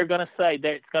 they're going to say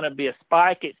that it's going to be a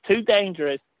spike. It's too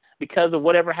dangerous because of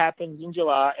whatever happens in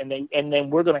July, and then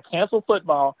we're going to cancel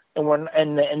football, and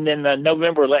then the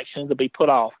November elections will be put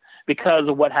off because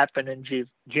of what happened in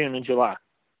June and July.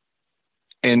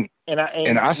 And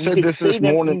I said this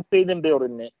morning. You can see them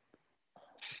building it.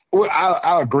 Well,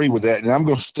 I agree with that, and I'm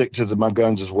going to stick to my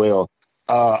guns as well.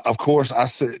 Of course,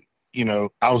 I said,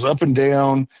 I was up and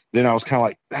down. Then I was kind of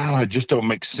like, it just don't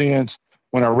make sense.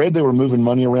 When I read they were moving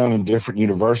money around in different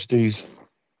universities,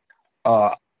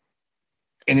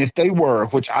 and if they were,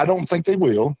 which I don't think they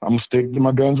will, I'm going to stick to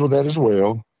my guns with that as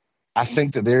well. I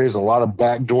think that there is a lot of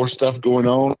backdoor stuff going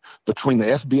on between the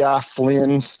FBI,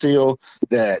 Flynn still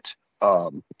that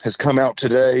has come out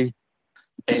today.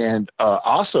 And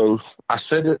also, I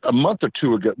said it a month or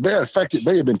two ago. In fact, it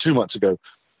may have been 2 months ago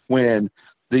when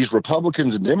these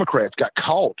Republicans and Democrats got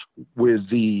caught with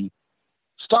the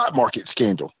stock market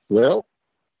scandal. Well,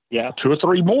 yeah, 2 or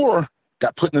 3 more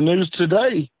got put in the news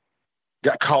today,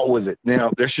 got caught with it.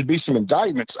 Now, there should be some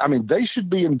indictments. I mean, they should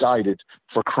be indicted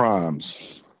for crimes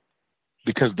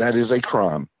because that is a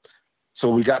crime. So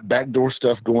we got backdoor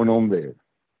stuff going on there.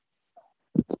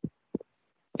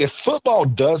 If football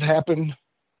does happen,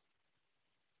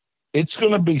 it's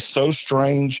going to be so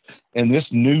strange. And this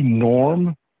new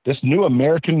norm, this new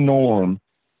American norm,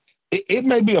 it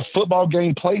may be a football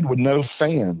game played with no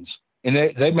fans. And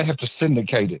they may have to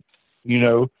syndicate it.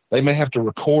 They may have to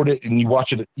record it and you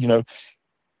watch it.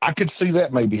 I could see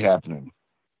that maybe happening.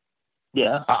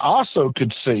 Yeah. I also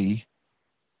could see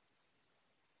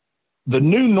the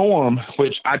new norm,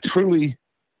 which I truly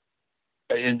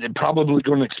and probably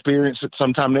going to experience it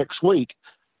sometime next week.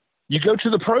 You go to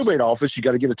the probate office, you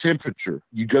got to get a temperature.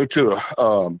 You go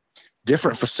to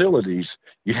different facilities,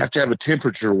 you have to have a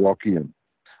temperature walk in.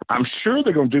 I'm sure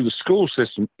they're going to do the school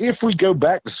system. If we go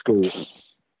back to school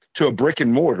to a brick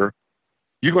and mortar,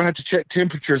 you're going to have to check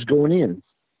temperatures going in.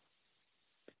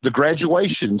 The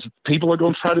graduations, people are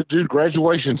going to try to do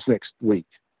graduations next week.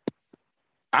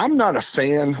 I'm not a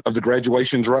fan of the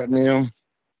graduations right now,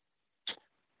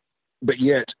 but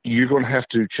yet you're going to have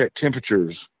to check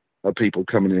temperatures of people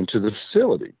coming into the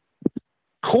facility.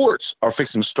 Courts are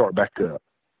fixing to start back up.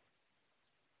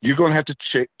 You're going to have to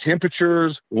check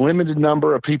temperatures, limited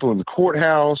number of people in the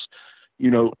courthouse.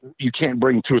 You can't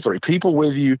bring 2 or 3 people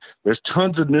with you. There's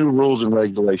tons of new rules and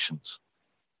regulations.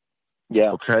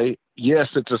 Yeah. Okay. Yes,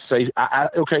 it's a safe.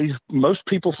 Okay. Most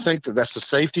people think that that's a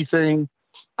safety thing.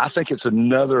 I think it's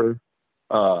another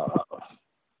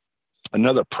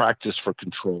practice for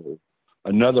control,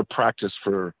 another practice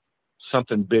for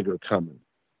something bigger coming.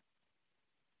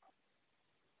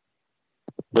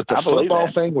 But the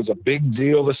football thing was a big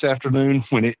deal this afternoon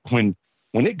when it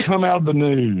come out of the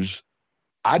news.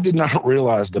 I did not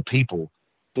realize the people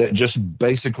that just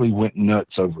basically went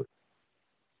nuts over it.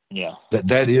 Yeah.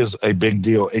 That is a big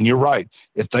deal. And you're right.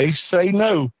 If they say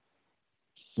no,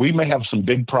 we may have some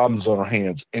big problems on our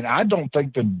hands. And I don't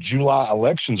think the July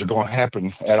elections are going to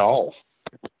happen at all.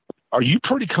 Are you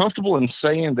pretty comfortable in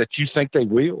saying that you think they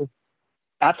will?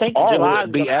 I think or July will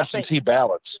it be absentee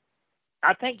ballots?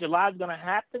 I think July is going to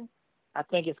happen. I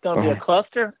think it's going to be a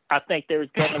cluster. I think there's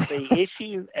going to be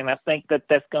issues, and I think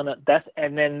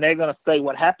and then they're going to say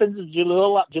what happens in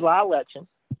July election,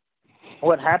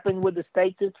 what happened with the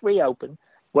state that's reopened,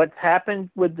 what's happened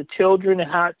with the children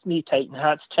and how it's mutating,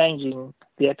 how it's changing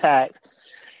the attacks.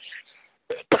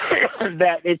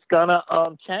 That it's gonna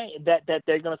change. That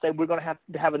they're gonna say we're gonna have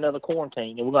to have another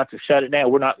quarantine and we're gonna have to shut it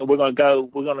down. We're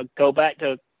gonna go back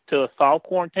to a soft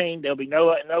quarantine. There'll be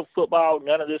no football,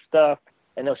 none of this stuff,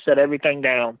 and they'll shut everything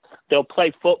down. They'll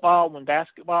play football and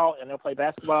basketball, and they'll play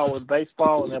basketball and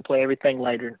baseball, and they'll play everything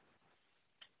later.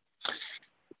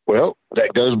 Well,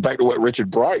 that goes back to what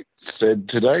Richard Bright said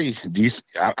today.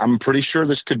 I'm pretty sure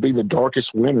this could be the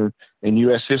darkest winter in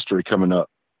U.S. history coming up.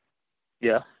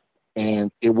 Yeah.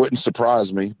 And it wouldn't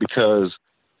surprise me because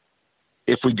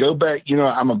if we go back,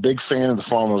 I'm a big fan of the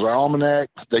Farmer's Almanac.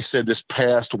 They said this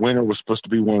past winter was supposed to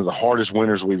be one of the hardest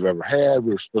winters we've ever had.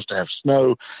 We were supposed to have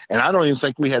snow. And I don't even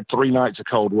think we had 3 nights of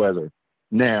cold weather.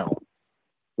 Now,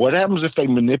 what happens if they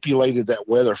manipulated that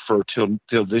weather for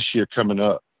till this year coming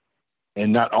up?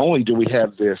 And not only do we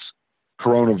have this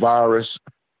coronavirus,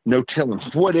 no telling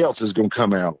what else is going to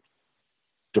come out.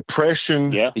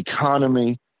 Depression,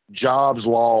 economy, jobs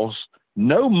lost,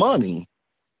 no money.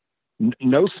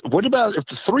 No. What about if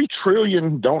the $3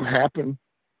 trillion don't happen?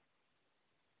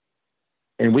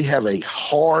 and we have a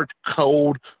hard,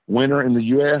 cold winter in the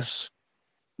U.S.,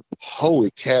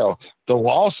 holy cow, the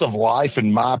loss of life,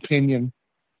 in my opinion,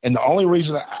 and the only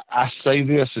reason I say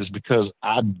this is because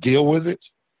I deal with it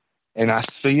and I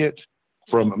see it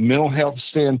from a mental health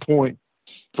standpoint,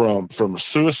 from a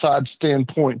suicide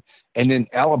standpoint, and then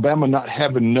Alabama not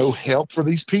having no help for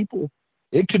these people.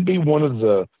 It could be one of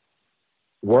the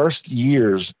worst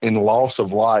years in loss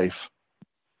of life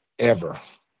ever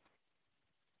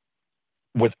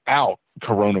without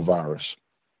coronavirus.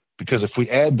 Because if we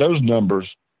add those numbers,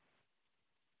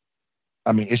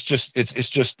 I mean, it's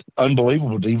just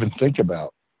unbelievable to even think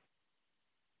about.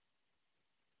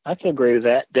 I can agree with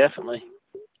that, definitely.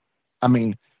 I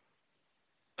mean,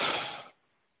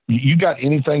 you got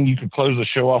anything you could close the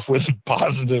show off with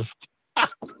positive?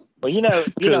 Well,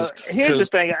 here's the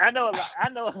thing. I know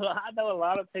a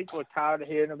lot of people are tired of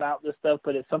hearing about this stuff,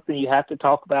 but it's something you have to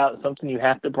talk about. It's something you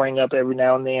have to bring up every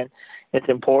now and then. It's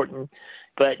important.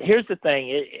 But here's the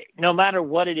thing. No matter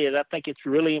what it is, I think it's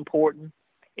really important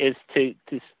is to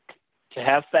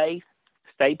have faith,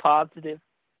 stay positive,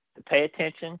 to pay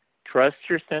attention, trust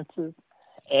your senses,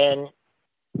 and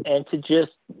to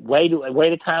just wait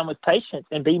a time with patience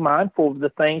and be mindful of the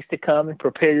things to come and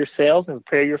prepare yourselves and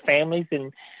prepare your families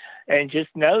and just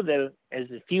know that as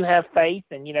if you have faith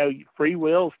and, free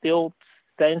will still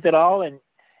stands it all and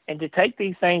to take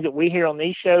these things that we hear on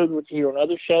these shows, which you hear on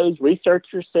other shows, research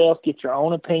yourself, get your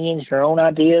own opinions, your own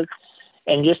ideas,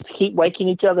 and just keep waking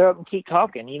each other up and keep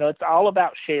talking. It's all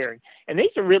about sharing. And this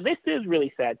is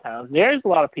really sad times. There's a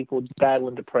lot of people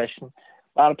battling depression,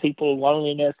 a lot of people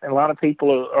loneliness, and a lot of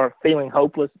people are feeling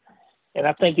hopeless. And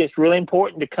I think it's really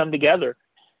important to come together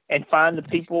and find the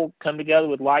people come together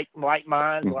with like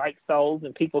minds, like souls,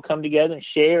 and people come together and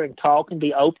share and talk and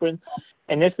be open.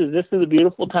 And this is a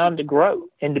beautiful time to grow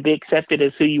and to be accepted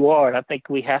as who you are. And I think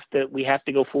we have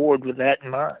to go forward with that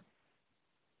in mind.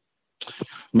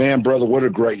 Man, brother, what a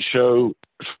great show.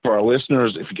 For our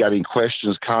listeners, if you got any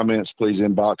questions, comments, please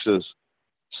inbox us.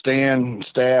 Stan,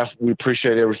 staff, we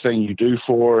appreciate everything you do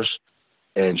for us.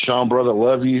 And Shawn, brother,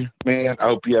 love you, man. I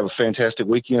hope you have a fantastic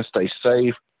weekend. Stay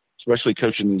safe, especially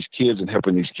coaching these kids and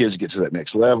helping these kids get to that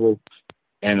next level.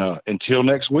 And until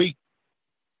next week.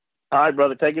 All right,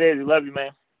 brother. Take it easy. Love you,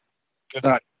 man. Good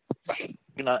night. Bye.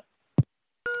 Good night.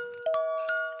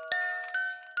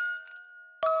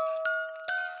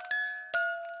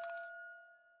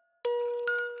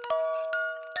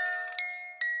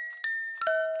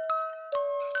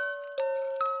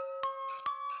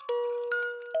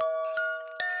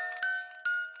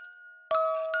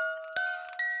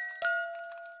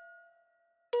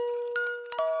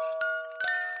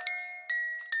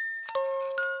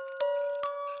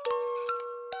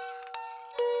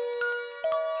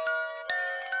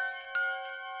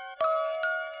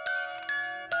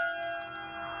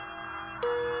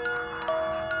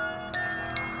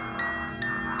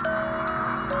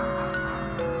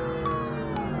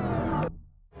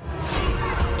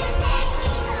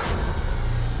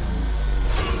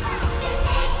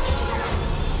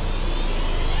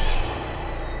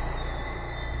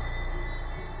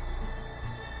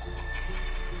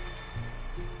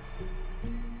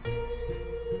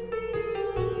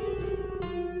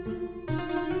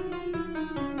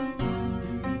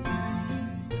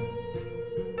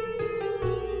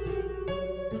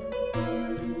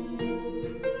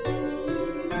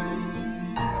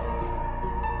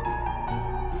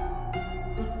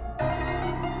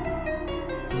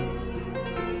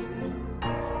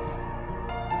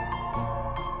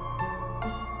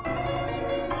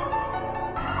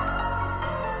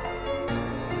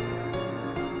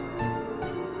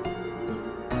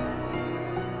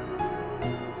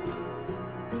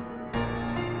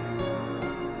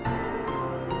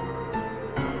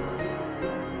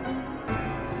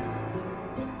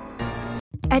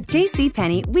 At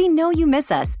JCPenney, we know you miss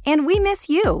us, and we miss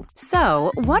you.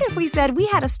 So, what if we said we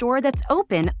had a store that's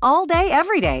open all day,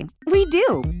 every day? We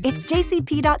do. It's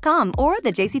jcp.com or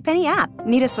the JCPenney app.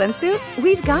 Need a swimsuit?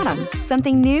 We've got them.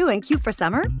 Something new and cute for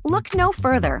summer? Look no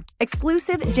further.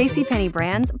 Exclusive JCPenney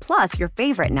brands plus your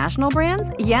favorite national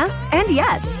brands? Yes and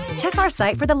yes. Check our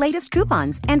site for the latest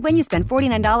coupons. And when you spend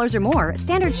 $49 or more,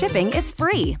 standard shipping is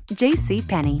free.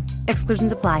 JCPenney.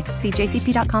 Exclusions apply. See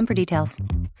jcp.com for details.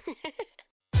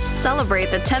 Celebrate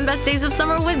the 10 best days of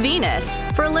summer with Venus.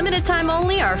 For a limited time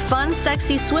only, our fun,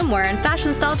 sexy swimwear and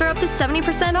fashion styles are up to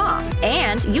 70% off.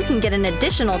 And you can get an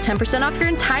additional 10% off your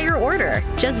entire order.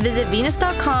 Just visit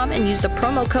Venus.com and use the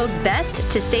promo code BEST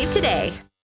to save today.